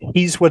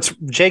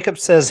 Jacob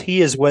says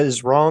he is what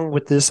is wrong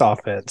with this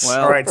offense.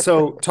 Well, all right.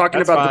 So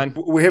talking about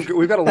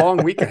we've got a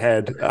long week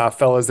ahead,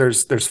 fellas.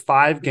 There's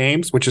 5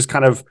 games, which is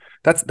kind of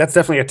that's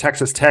definitely a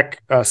Texas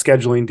Tech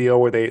scheduling deal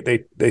where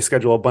they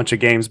schedule a bunch of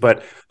games,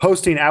 but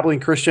hosting Abilene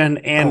Christian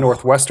and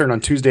Northwestern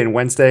on Tuesday and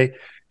Wednesday,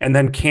 and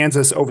then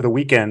Kansas over the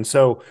weekend.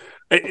 So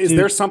is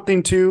there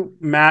something to,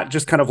 Matt,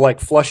 just kind of like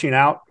flushing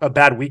out a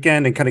bad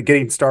weekend and kind of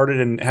getting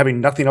started and having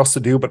nothing else to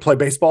do but play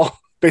baseball,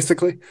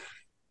 basically?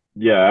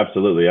 Yeah,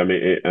 absolutely. I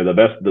mean, and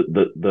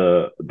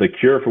the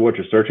cure for what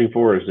you're searching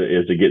for is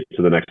to get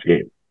to the next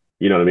game.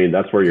 You know what I mean?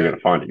 That's where you're going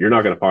to find it. You're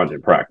not going to find it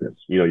in practice.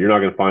 You're not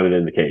going to find it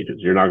in the cages.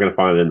 You're not going to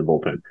find it in the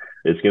bullpen.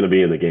 It's going to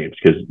be in the games,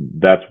 because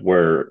that's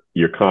where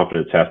your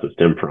confidence has to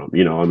stem from.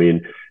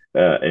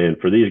 And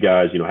for these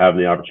guys, having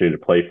the opportunity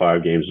to play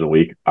 5 games in a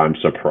week, I'm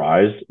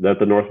surprised that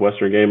the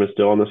Northwestern game is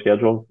still on the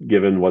schedule,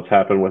 given what's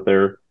happened with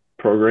their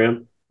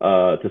program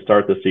to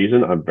start the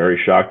season. I'm very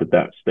shocked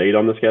that stayed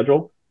on the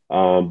schedule.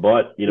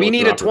 But we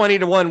need a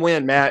 20-1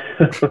 win, Matt.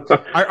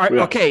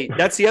 Okay,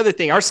 that's the other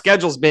thing. Our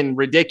schedule's been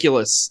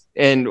ridiculous,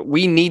 and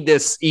we need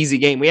this easy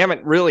game. We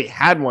haven't really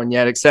had one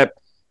yet, except,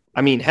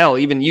 hell,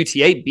 even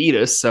UTA beat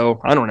us. So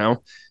I don't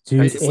know.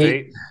 Dude,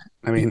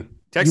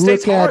 Tech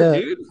State's hard,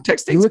 dude. Tech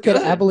State's you look good.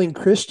 at Abilene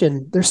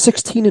Christian; they're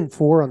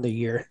 16-4 on the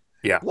year.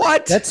 Yeah,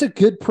 what? That's a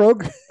good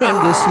program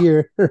this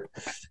year.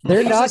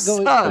 They're not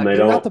going.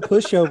 They're not the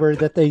pushover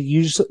that they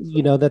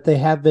usually, that they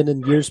have been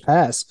in years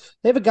past.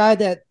 They have a guy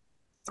that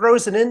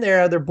throws it in there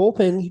out of their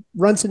bullpen, he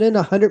runs it in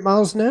 100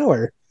 miles an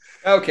hour.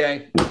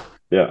 Okay.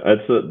 Yeah,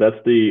 that's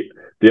the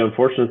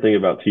unfortunate thing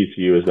about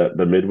TCU is that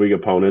the midweek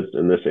opponents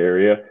in this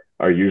area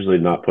are usually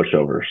not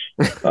pushovers.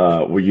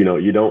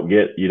 You don't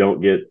get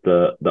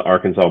the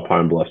Arkansas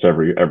Pine Bluffs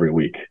every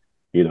week.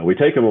 We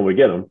take them when we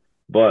get them,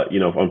 but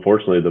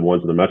unfortunately the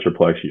ones in the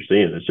Metroplex you're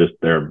seeing, it's just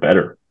they're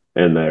better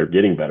and they're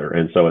getting better,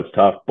 and so it's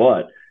tough.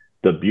 But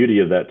the beauty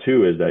of that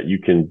too is that you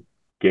can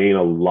gain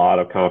a lot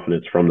of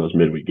confidence from those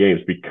midweek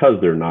games,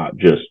 because they're not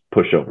just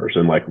pushovers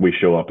and like we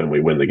show up and we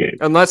win the game.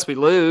 Unless we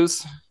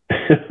lose.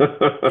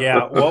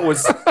 Yeah. What were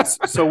some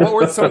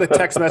of the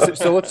text messages?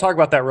 So let's talk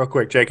about that real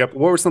quick, Jacob.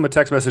 What were some of the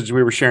text messages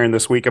we were sharing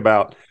this week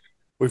about?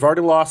 We've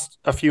already lost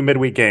a few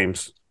midweek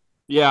games.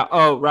 Yeah.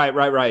 Oh,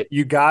 right.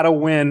 You got to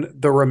win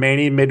the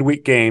remaining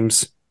midweek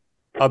games.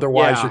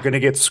 Otherwise, you're going to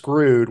get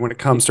screwed when it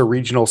comes to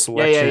regional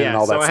selection and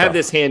all that stuff. So I have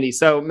this handy.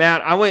 So,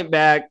 Matt, I went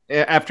back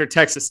after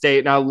Texas State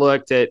and I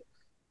looked at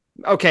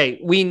okay,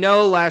 we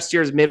know last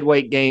year's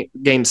midweight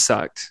game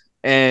sucked,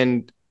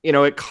 and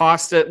it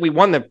cost it. We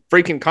won the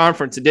freaking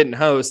conference and didn't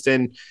host,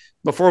 and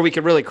before we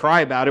could really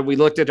cry about it, we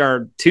looked at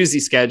our Tuesday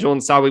schedule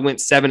and saw we went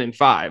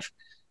 7-5.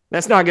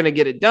 That's not going to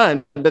get it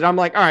done. But I'm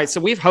like, all right, so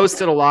we've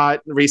hosted a lot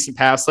in the recent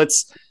past.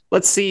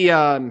 Let's see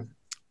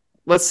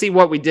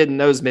what we did in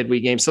those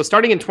midweek games. So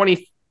starting in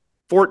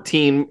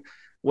 2014,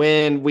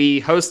 when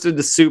we hosted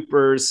the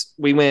Supers,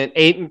 we went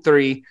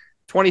 8-3.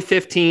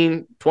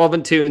 2015,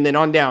 12-2, and then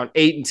on down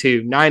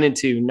 8-2,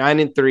 9-2,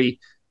 9-3.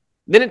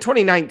 Then in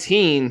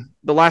 2019,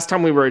 the last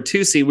time we were a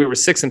 2 seed, we were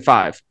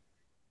 6-5.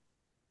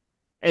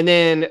 And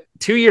then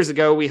 2 years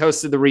ago, we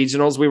hosted the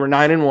regionals. We were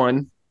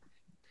 9-1.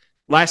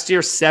 Last year,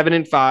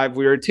 7-5.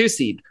 We were a 2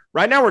 seed.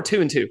 Right now, we're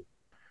 2-2.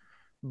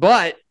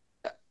 But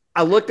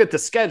I looked at the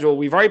schedule.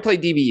 We've already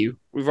played DBU.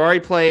 We've already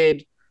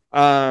played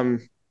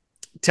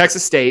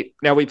Texas State.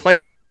 Now we play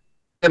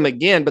them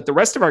again, but the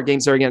rest of our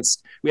games are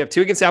we have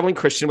 2 against Abilene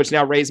Christian, which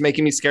now Ray's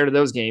making me scared of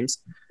those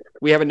games.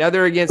 We have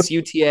another against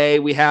UTA.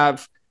 We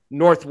have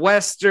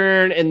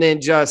Northwestern, and then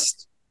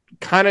just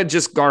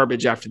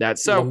garbage after that.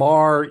 So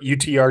Lamar,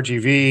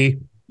 UTRGV.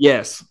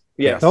 Yes.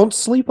 Don't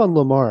sleep on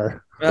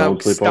Lamar.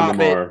 Don't sleep on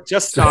Lamar.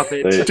 Just stop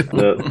it.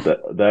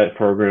 That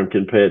program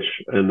can pitch,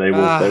 and they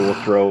will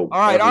throw.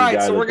 All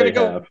right. So we're gonna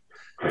go.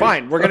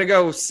 Fine, we're gonna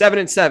go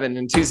 7-7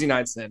 in Tuesday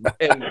nights then,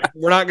 and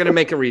we're not gonna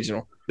make a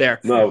regional there.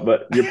 No,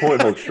 but your point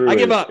holds true. I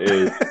give up.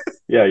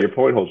 Your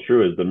point holds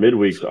true. Is the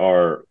midweeks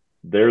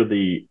they're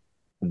the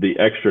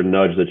extra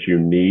nudge that you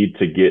need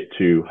to get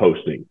to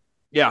hosting.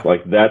 Yeah,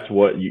 like that's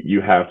what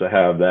you have to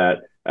have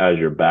that as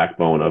your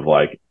backbone of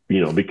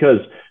because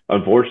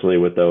unfortunately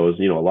with those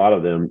a lot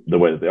of them the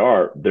way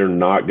that they're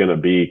not going to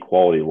be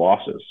quality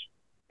losses.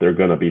 They're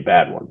going to be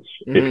bad ones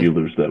if you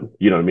lose them.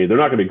 You know what I mean? They're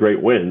not going to be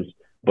great wins,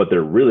 but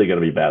they're really going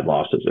to be bad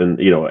losses. And,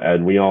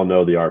 and we all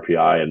know the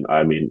RPI. And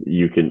I mean,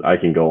 I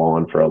can go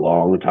on for a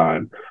long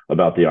time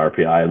about the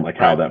RPI and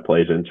how that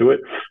plays into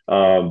it.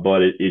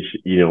 But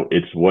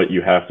it's what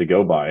you have to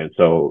go by. And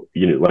so,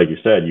 like you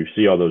said, you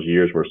see all those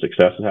years where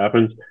success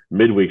happens.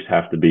 Midweeks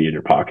have to be in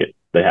your pocket.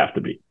 They have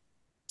to be.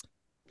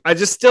 I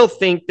just still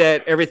think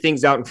that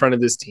everything's out in front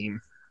of this team,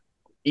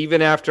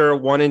 even after a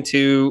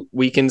 1-2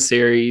 weekend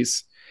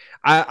series.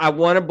 I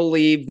want to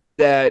believe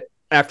that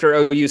after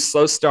OU's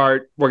slow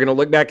start, we're going to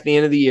look back at the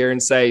end of the year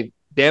and say,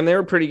 damn, they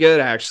were pretty good,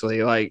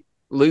 actually. Like,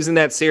 losing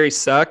that series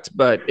sucked,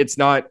 but it's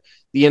not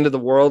the end of the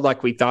world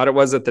like we thought it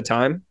was at the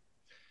time.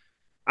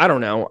 I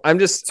don't know. I'm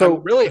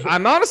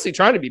honestly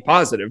trying to be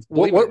positive.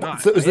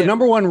 So is the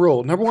number one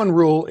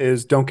rule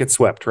is don't get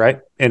swept,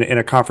 right? In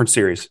a conference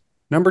series.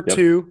 Number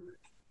 2,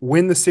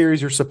 win the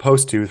series you're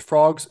supposed to. The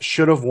Frogs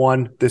should have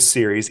won this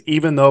series,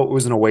 even though it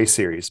was an away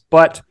series.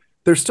 But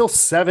there's still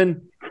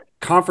 7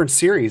 conference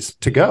series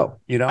to go.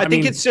 I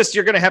think it's just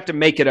you're going to have to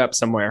make it up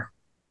somewhere.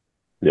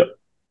 Yep.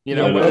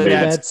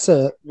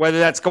 Whether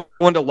that's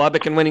going to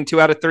Lubbock and winning 2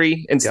 out of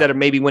 3 instead of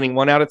maybe winning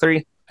 1 out of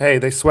 3. Hey,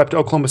 they swept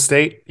Oklahoma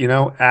State,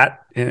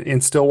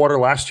 in Stillwater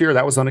last year.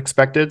 That was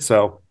unexpected.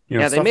 So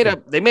they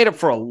made up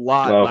for a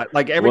lot. Well,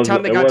 like every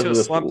time they got to a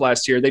slump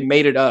last year, they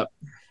made it up.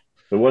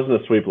 It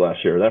wasn't a sweep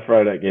last year. That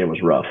Friday night game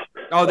was rough.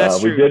 Oh, that's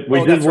true.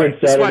 We did win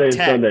Saturday and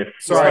Sunday.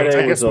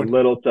 Friday was a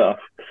little tough.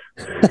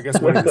 I guess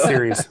winning the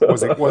series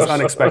was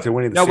unexpected.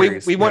 Winning the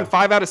series. We won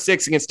 5 out of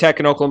 6 against Tech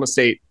and Oklahoma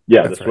State.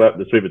 Yeah, the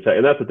sweep of Tech,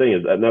 and that's the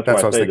thing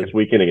that's why I say this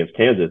weekend against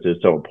Kansas is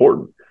so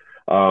important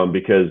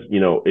because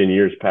in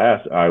years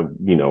past,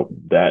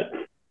 that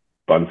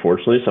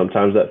unfortunately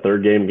sometimes that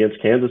third game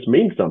against Kansas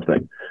means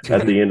something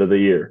at the end of the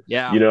year.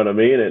 Yeah, you know what I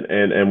mean,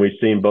 and we've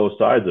seen both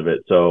sides of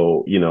it.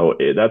 So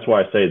that's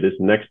why I say this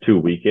next 2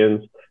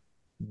 weekends,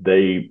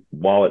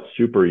 while it's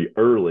super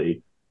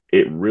early,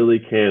 it really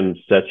can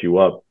set you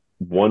up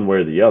one way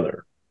or the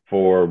other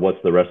for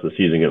what's the rest of the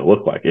season going to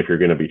look like. If you're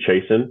going to be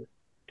chasing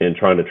and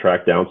trying to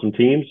track down some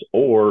teams,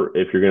 or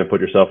if you're going to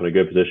put yourself in a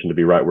good position to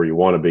be right where you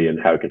want to be and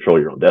have control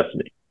your own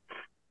destiny.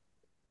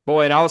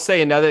 Boy, and I'll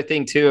say another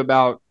thing too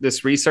about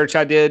this research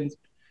I did.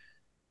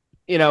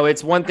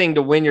 It's one thing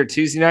to win your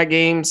Tuesday night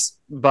games,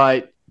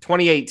 but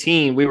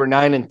 2018 we were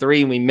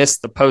 9-3 and we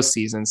missed the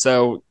postseason.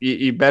 So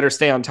you better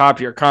stay on top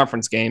of your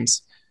conference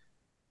games.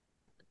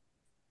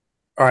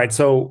 All right,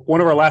 so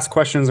one of our last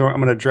questions I'm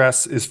going to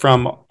address is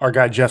from our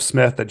guy Jeff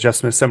Smith at Jeff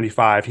Smith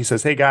 75. He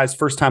says, "Hey guys,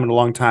 first time in a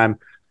long time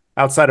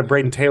outside of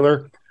Braden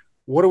Taylor.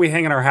 What are we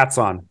hanging our hats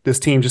on? This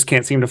team just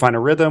can't seem to find a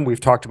rhythm. We've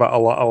talked about a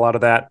lot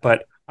of that,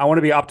 but I want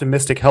to be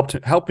optimistic.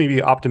 Help me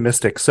be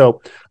optimistic.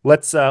 So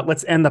let's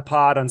end the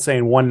pod on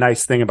saying one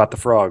nice thing about the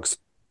Frogs.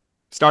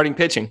 Starting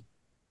pitching.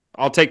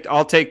 I'll take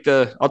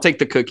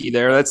the cookie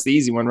there. That's the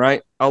easy one,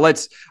 right? I'll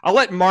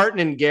let Martin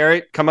and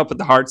Garrett come up with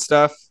the hard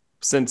stuff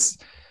since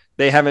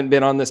they haven't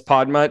been on this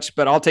pod much,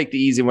 but I'll take the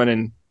easy one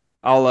and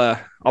I'll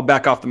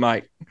back off the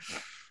mic.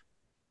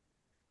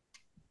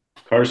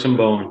 Carson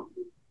Bowen.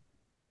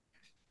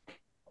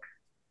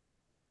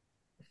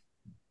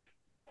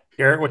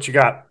 Garrett, what you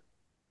got?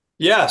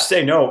 Yeah,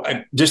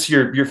 just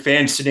your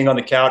fans sitting on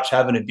the couch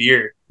having a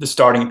beer. The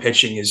starting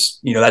pitching is,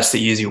 that's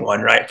the easy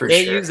one, right? For sure.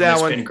 Use that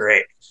one. It's been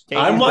great.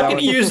 I'm not going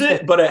to use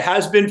it, but it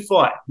has been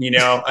fun.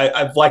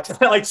 I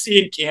like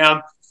seeing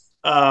Cam.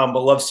 I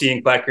love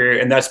seeing Becker,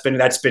 and that's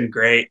been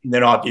great. And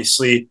then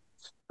obviously,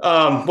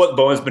 what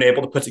Bowen's been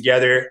able to put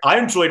together. I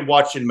enjoyed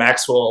watching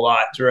Maxwell a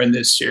lot during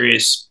this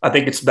series. I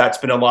think that's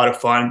been a lot of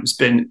fun. It's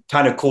been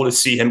kind of cool to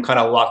see him kind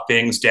of lock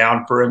things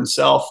down for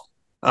himself.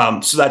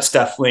 So that's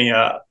definitely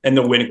in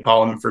the win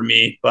column for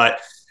me. But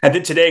I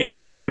think today,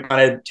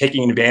 kind of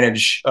taking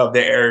advantage of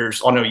the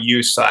errors on the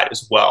OU side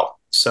as well.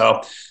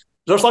 So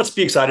there's lots to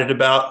be excited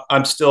about.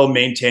 I'm still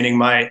maintaining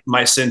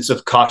my sense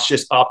of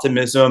cautious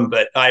optimism,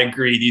 but I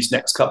agree these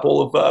next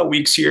couple of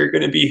weeks here are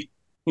going to be,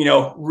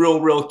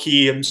 real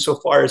key so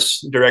far as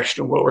the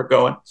direction of where we're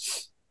going.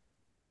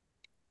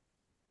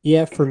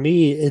 Yeah, for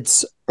me,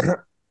 it's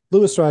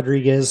Luis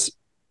Rodriguez.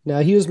 Now,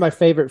 he was my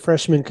favorite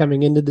freshman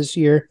coming into this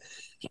year.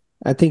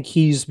 I think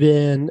he's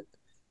been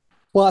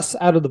plus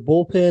out of the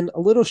bullpen, a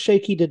little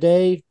shaky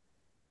today,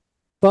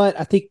 but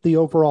I think the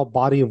overall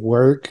body of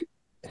work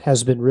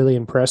has been really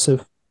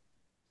impressive.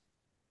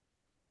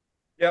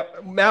 Yeah,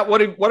 Matt,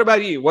 what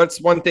about you? What's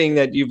one thing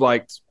that you've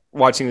liked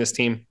watching this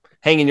team,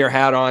 hanging your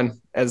hat on,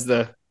 as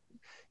the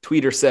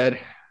tweeter said?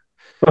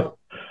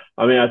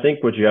 I mean, I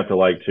think what you have to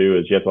like too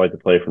is you have to like the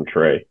play from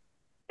Trey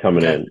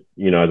coming in,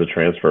 as a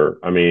transfer.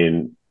 I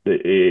mean,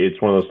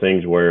 it's one of those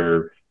things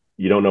where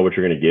you don't know what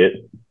you're going to get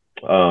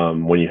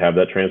when you have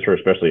that transfer,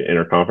 especially an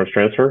interconference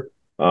transfer.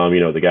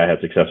 The guy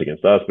had success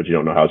against us, but you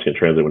don't know how it's going to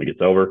translate when he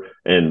gets over.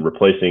 And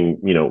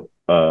replacing,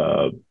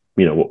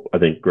 I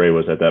think Gray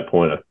was at that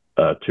point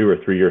a 2 or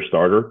 3 year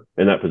starter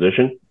in that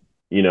position.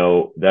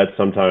 That's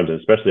sometimes,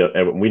 especially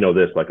we know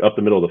this, like up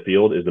the middle of the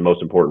field is the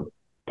most important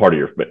part of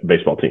your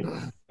baseball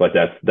team. Like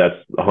that's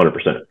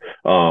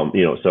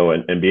 100%. So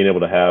and being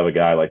able to have a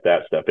guy like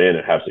that step in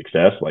and have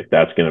success, like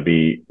that's going to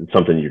be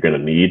something you're going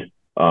to need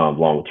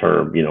long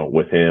term.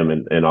 With him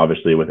and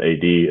obviously with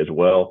AD as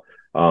well.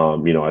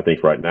 I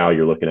think right now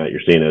you're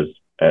seeing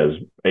as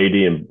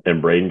AD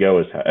and Braden go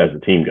as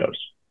the team goes.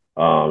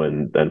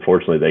 And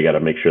unfortunately, they got to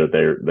make sure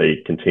that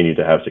they continue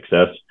to have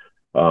success.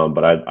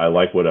 But I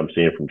like what I'm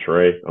seeing from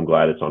Trey. I'm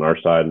glad it's on our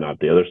side, not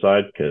the other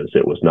side, because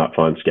it was not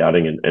fun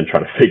scouting and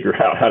trying to figure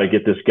out how to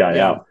get this guy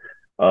out.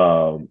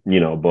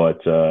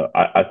 But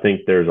I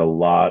think there's a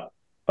lot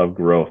of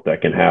growth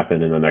that can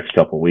happen in the next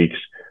couple of weeks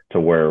to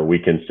where we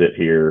can sit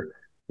here,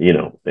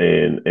 and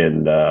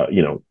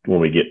when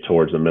we get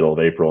towards the middle of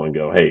April and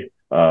go, hey,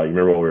 you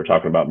remember what we were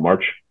talking about in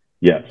March?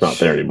 Yeah, it's not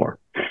there anymore.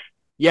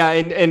 Yeah,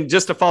 and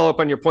just to follow up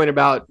on your point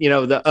about,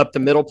 the up the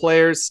middle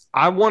players,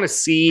 I want to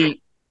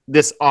see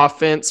this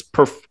offense.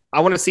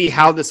 I want to see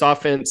how this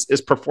offense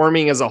is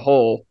performing as a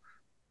whole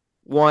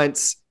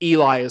once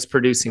Eli is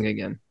producing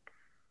again.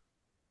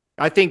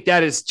 I think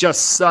that is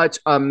just such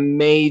a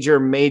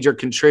major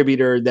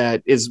contributor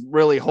that is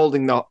really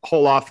holding the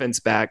whole offense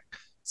back.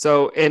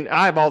 So, and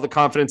I have all the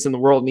confidence in the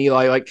world in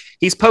Eli. Like,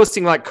 he's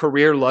posting like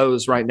career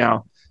lows right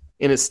now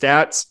in his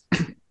stats.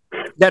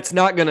 That's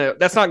not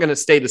gonna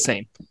stay the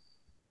same.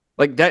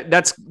 Like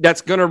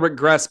that's gonna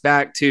regress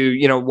back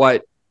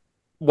to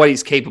what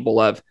he's capable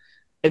of.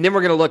 And then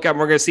we're gonna look up and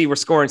we're gonna see we're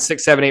scoring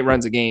 6, 7, 8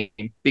 runs a game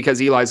because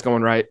Eli's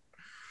going right.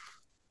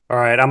 All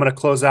right, I'm gonna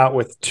close out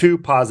with 2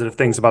 positive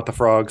things about the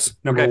Frogs.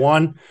 Number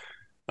one,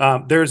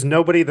 there's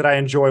nobody that I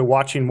enjoy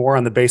watching more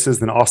on the bases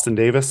than Austin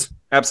Davis.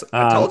 Absolutely,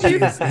 I told you.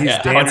 He's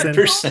dancing,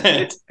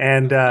 100%.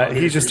 And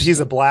he's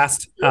a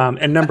blast.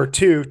 And number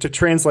 2, to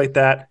translate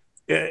that,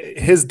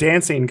 his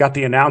dancing got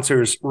the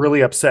announcers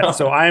really upset.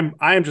 So I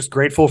am just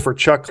grateful for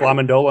Chuck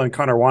Lamondola and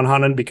Connor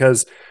Wanhanen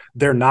because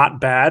they're not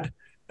bad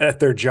at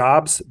their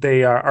jobs.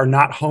 They are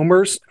not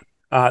homers.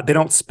 They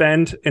don't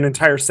spend an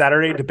entire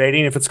Saturday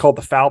debating if it's called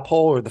the foul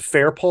pole or the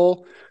fair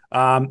pole.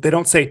 They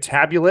don't say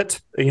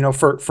tabulate,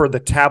 for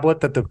the tablet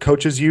that the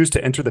coaches use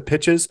to enter the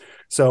pitches.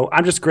 So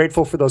I'm just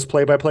grateful for those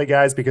play-by-play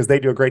guys because they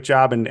do a great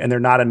job and they're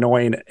not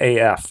annoying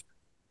AF.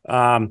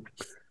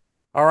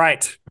 All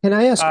right. Can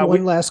I ask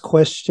one last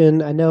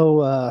question? I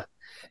know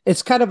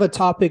it's kind of a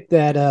topic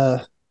that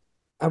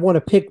I want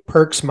to pick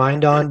Perk's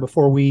mind on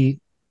before we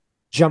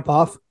jump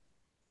off.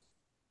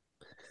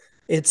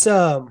 It's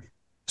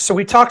so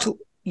we talked,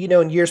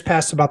 in years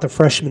past about the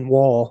freshman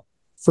wall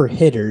for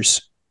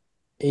hitters.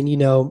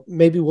 And,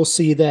 maybe we'll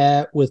see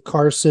that with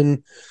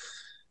Carson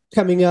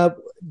coming up.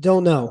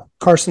 Don't know.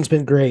 Carson's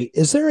been great.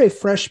 Is there a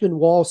freshman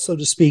wall, so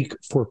to speak,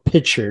 for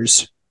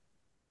pitchers?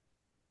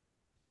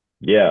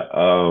 Yeah,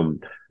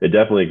 it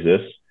definitely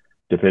exists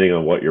depending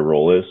on what your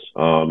role is.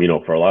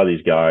 For a lot of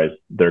these guys,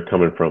 they're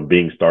coming from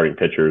being starting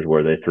pitchers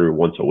where they threw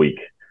once a week.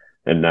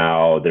 And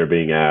now they're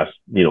being asked,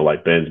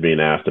 like Ben's being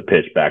asked to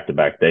pitch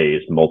back-to-back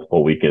days,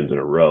 multiple weekends in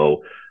a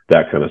row,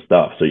 that kind of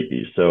stuff.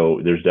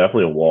 So there's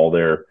definitely a wall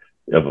there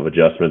of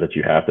adjustment that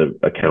you have to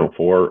account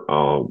for,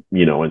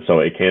 and so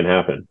it can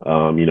happen.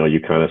 You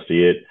kind of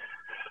see it.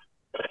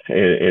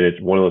 And it's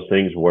one of those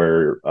things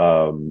where,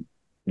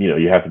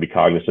 you have to be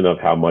cognizant of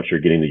how much you're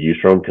getting to use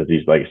from because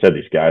like I said,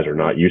 these guys are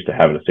not used to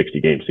having a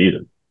 60-game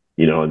season,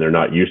 and they're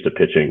not used to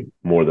pitching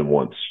more than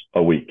once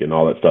a week and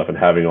all that stuff and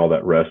having all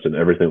that rest and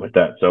everything like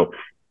that. So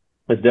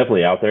it's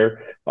definitely out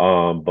there.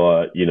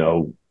 But,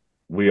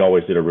 we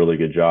always did a really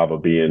good job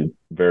of being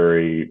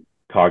very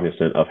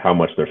cognizant of how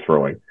much they're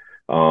throwing.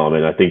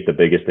 And I think the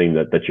biggest thing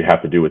that you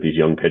have to do with these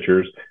young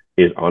pitchers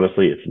is,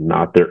 honestly, it's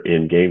not their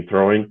in-game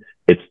throwing,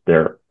 it's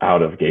their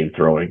out-of-game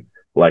throwing.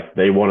 Like,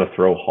 they want to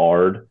throw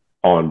hard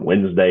on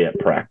Wednesday at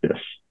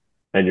practice.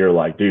 And you're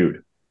like,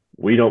 dude,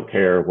 we don't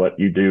care what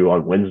you do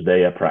on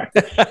Wednesday at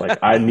practice. Like,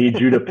 I need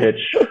you to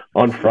pitch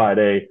on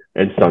Friday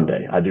and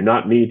Sunday. I do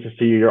not need to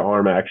see your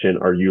arm action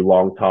or you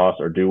long toss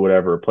or do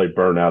whatever, play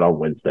burnout on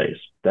Wednesdays.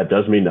 That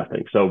does mean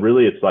nothing. So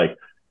really, it's like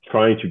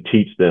trying to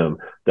teach them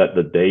that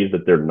the days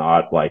that they're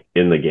not like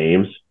in the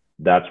games,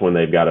 that's when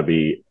they've got to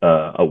be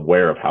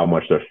aware of how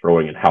much they're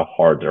throwing and how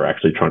hard they're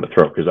actually trying to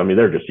throw. Because, I mean,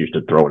 they're just used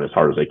to throwing as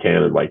hard as they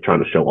can and like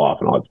trying to show off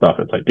and all that stuff.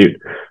 And it's like,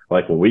 dude,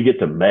 like when we get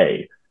to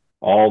May,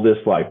 all this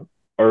like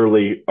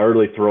early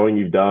throwing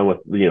you've done with,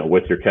 you know,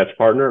 with your catch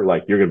partner,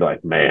 like you're going to be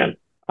like, man,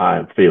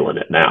 I'm feeling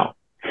it now.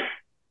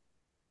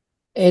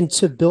 And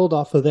to build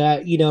off of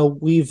that, you know,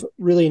 we've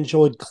really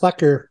enjoyed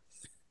Klecker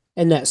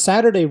and that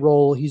Saturday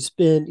role. He's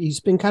been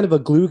kind of a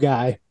glue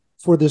guy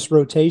for this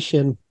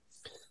rotation,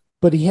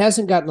 but he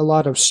hasn't gotten a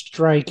lot of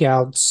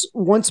strikeouts.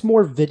 Once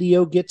more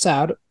video gets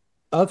out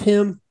of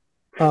him,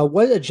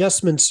 what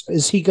adjustments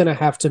is he going to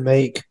have to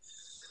make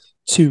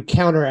to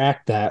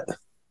counteract that?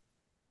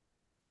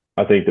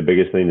 I think the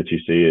biggest thing that you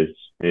see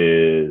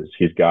is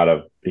he's got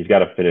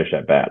to finish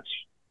at bats,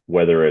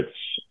 whether it's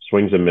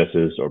swings and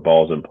misses or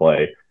balls in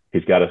play.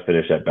 He's got to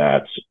finish at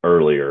bats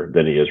earlier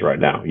than he is right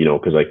now, you know,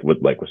 because like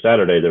with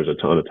Saturday, there's a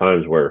ton of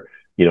times where,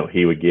 you know,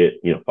 he would get,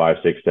 you know, 5,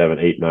 6, 7,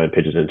 8, 9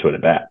 pitches into an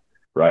at bat,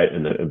 right,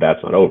 and the bat's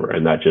not over,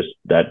 and that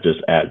just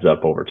adds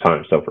up over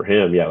time. So for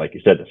him, yeah, like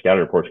you said, the scouting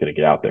report's going to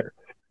get out there.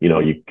 You know,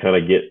 you kind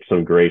of get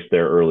some grace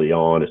there early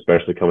on,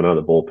 especially coming out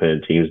of the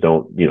bullpen. Teams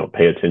don't, you know,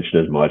 pay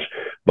attention as much.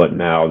 But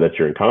now that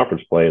you're in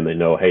conference play and they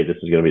know, hey, this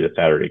is going to be the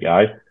Saturday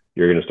guy,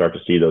 you're going to start to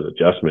see those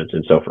adjustments.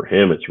 And so for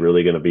him, it's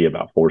really going to be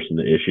about forcing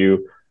the issue.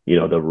 You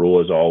know, the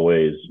rule is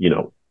always, you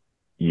know,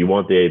 you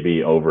want the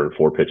AB over in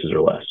 4 pitches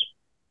or less,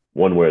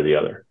 one way or the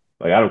other.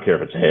 Like, I don't care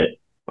if it's a hit.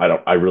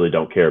 I really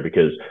don't care,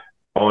 because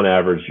on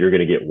average, you're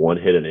going to get 1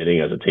 hit an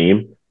inning as a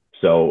team.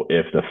 So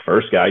if the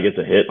first guy gets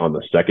a hit on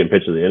the second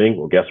pitch of the inning,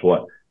 well, guess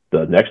what?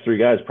 The next 3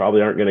 guys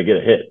probably aren't going to get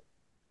a hit,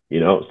 you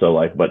know? So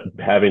like, but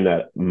having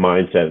that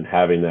mindset and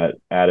having that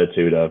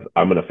attitude of,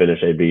 I'm going to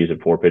finish ABs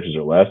at 4 pitches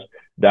or less,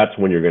 that's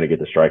when you're going to get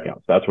the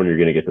strikeouts. That's when you're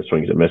going to get the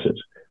swings and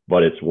misses.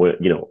 But it's when,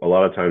 you know, a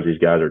lot of times these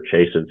guys are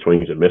chasing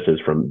swings and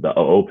misses from the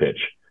 0-0 pitch.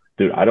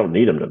 Dude, I don't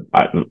need him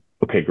to,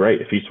 okay,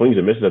 great. If he swings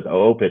and misses at the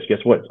 0-0 pitch,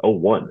 guess what? It's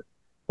 0-1.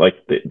 Like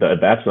the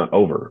bat's not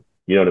over.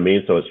 You know what I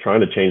mean? So it's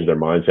trying to change their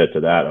mindset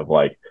to that of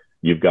like,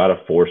 you've got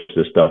to force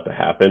this stuff to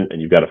happen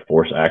and you've got to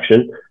force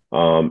action.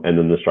 And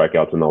then the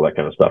strikeouts and all that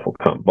kind of stuff will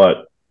come.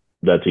 But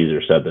that's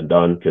easier said than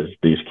done, because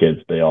these kids,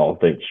 they all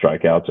think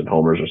strikeouts and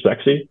homers are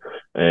sexy.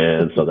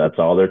 And so that's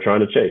all they're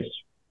trying to chase.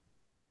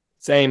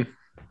 Same.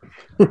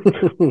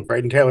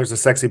 Braden Taylor's a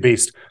sexy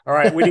beast. All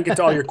right, we didn't get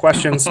to all your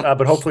questions,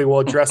 but hopefully we'll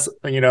address,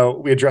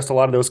 we addressed a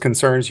lot of those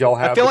concerns y'all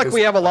have. I feel like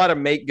we have a lot of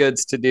make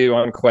goods to do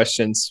on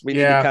questions. We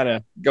need to kind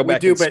of go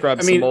back and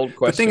scrub some old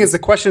questions. The thing is, the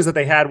questions that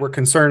they had were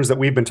concerns that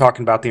we've been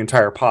talking about the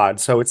entire pod.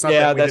 So it's not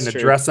that we didn't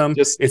address them.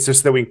 It's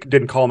just that we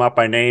didn't call them out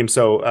by name.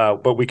 So,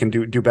 but we can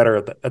do better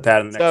at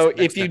that. In the next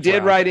if you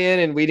did write in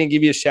and we didn't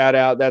give you a shout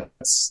out,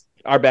 that's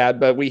our bad,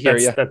 but we hear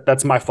you.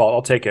 That's my fault.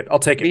 I'll take it.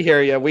 We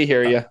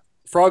hear you.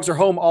 Frogs are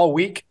home all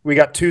week. We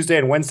got Tuesday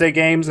and Wednesday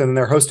games, and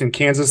they're hosting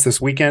Kansas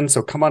this weekend.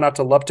 So come on out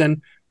to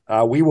Lupton.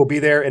 We will be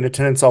there in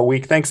attendance all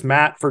week. Thanks,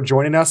 Matt, for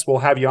joining us. We'll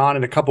have you on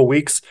in a couple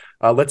weeks.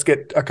 Let's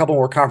get a couple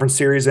more conference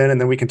series in,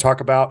 and then we can talk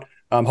about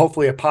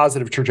hopefully a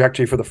positive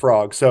trajectory for the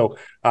Frogs. So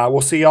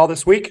we'll see y'all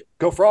this week.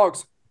 Go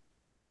Frogs.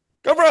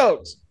 Go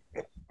Frogs.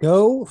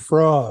 Go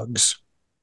Frogs.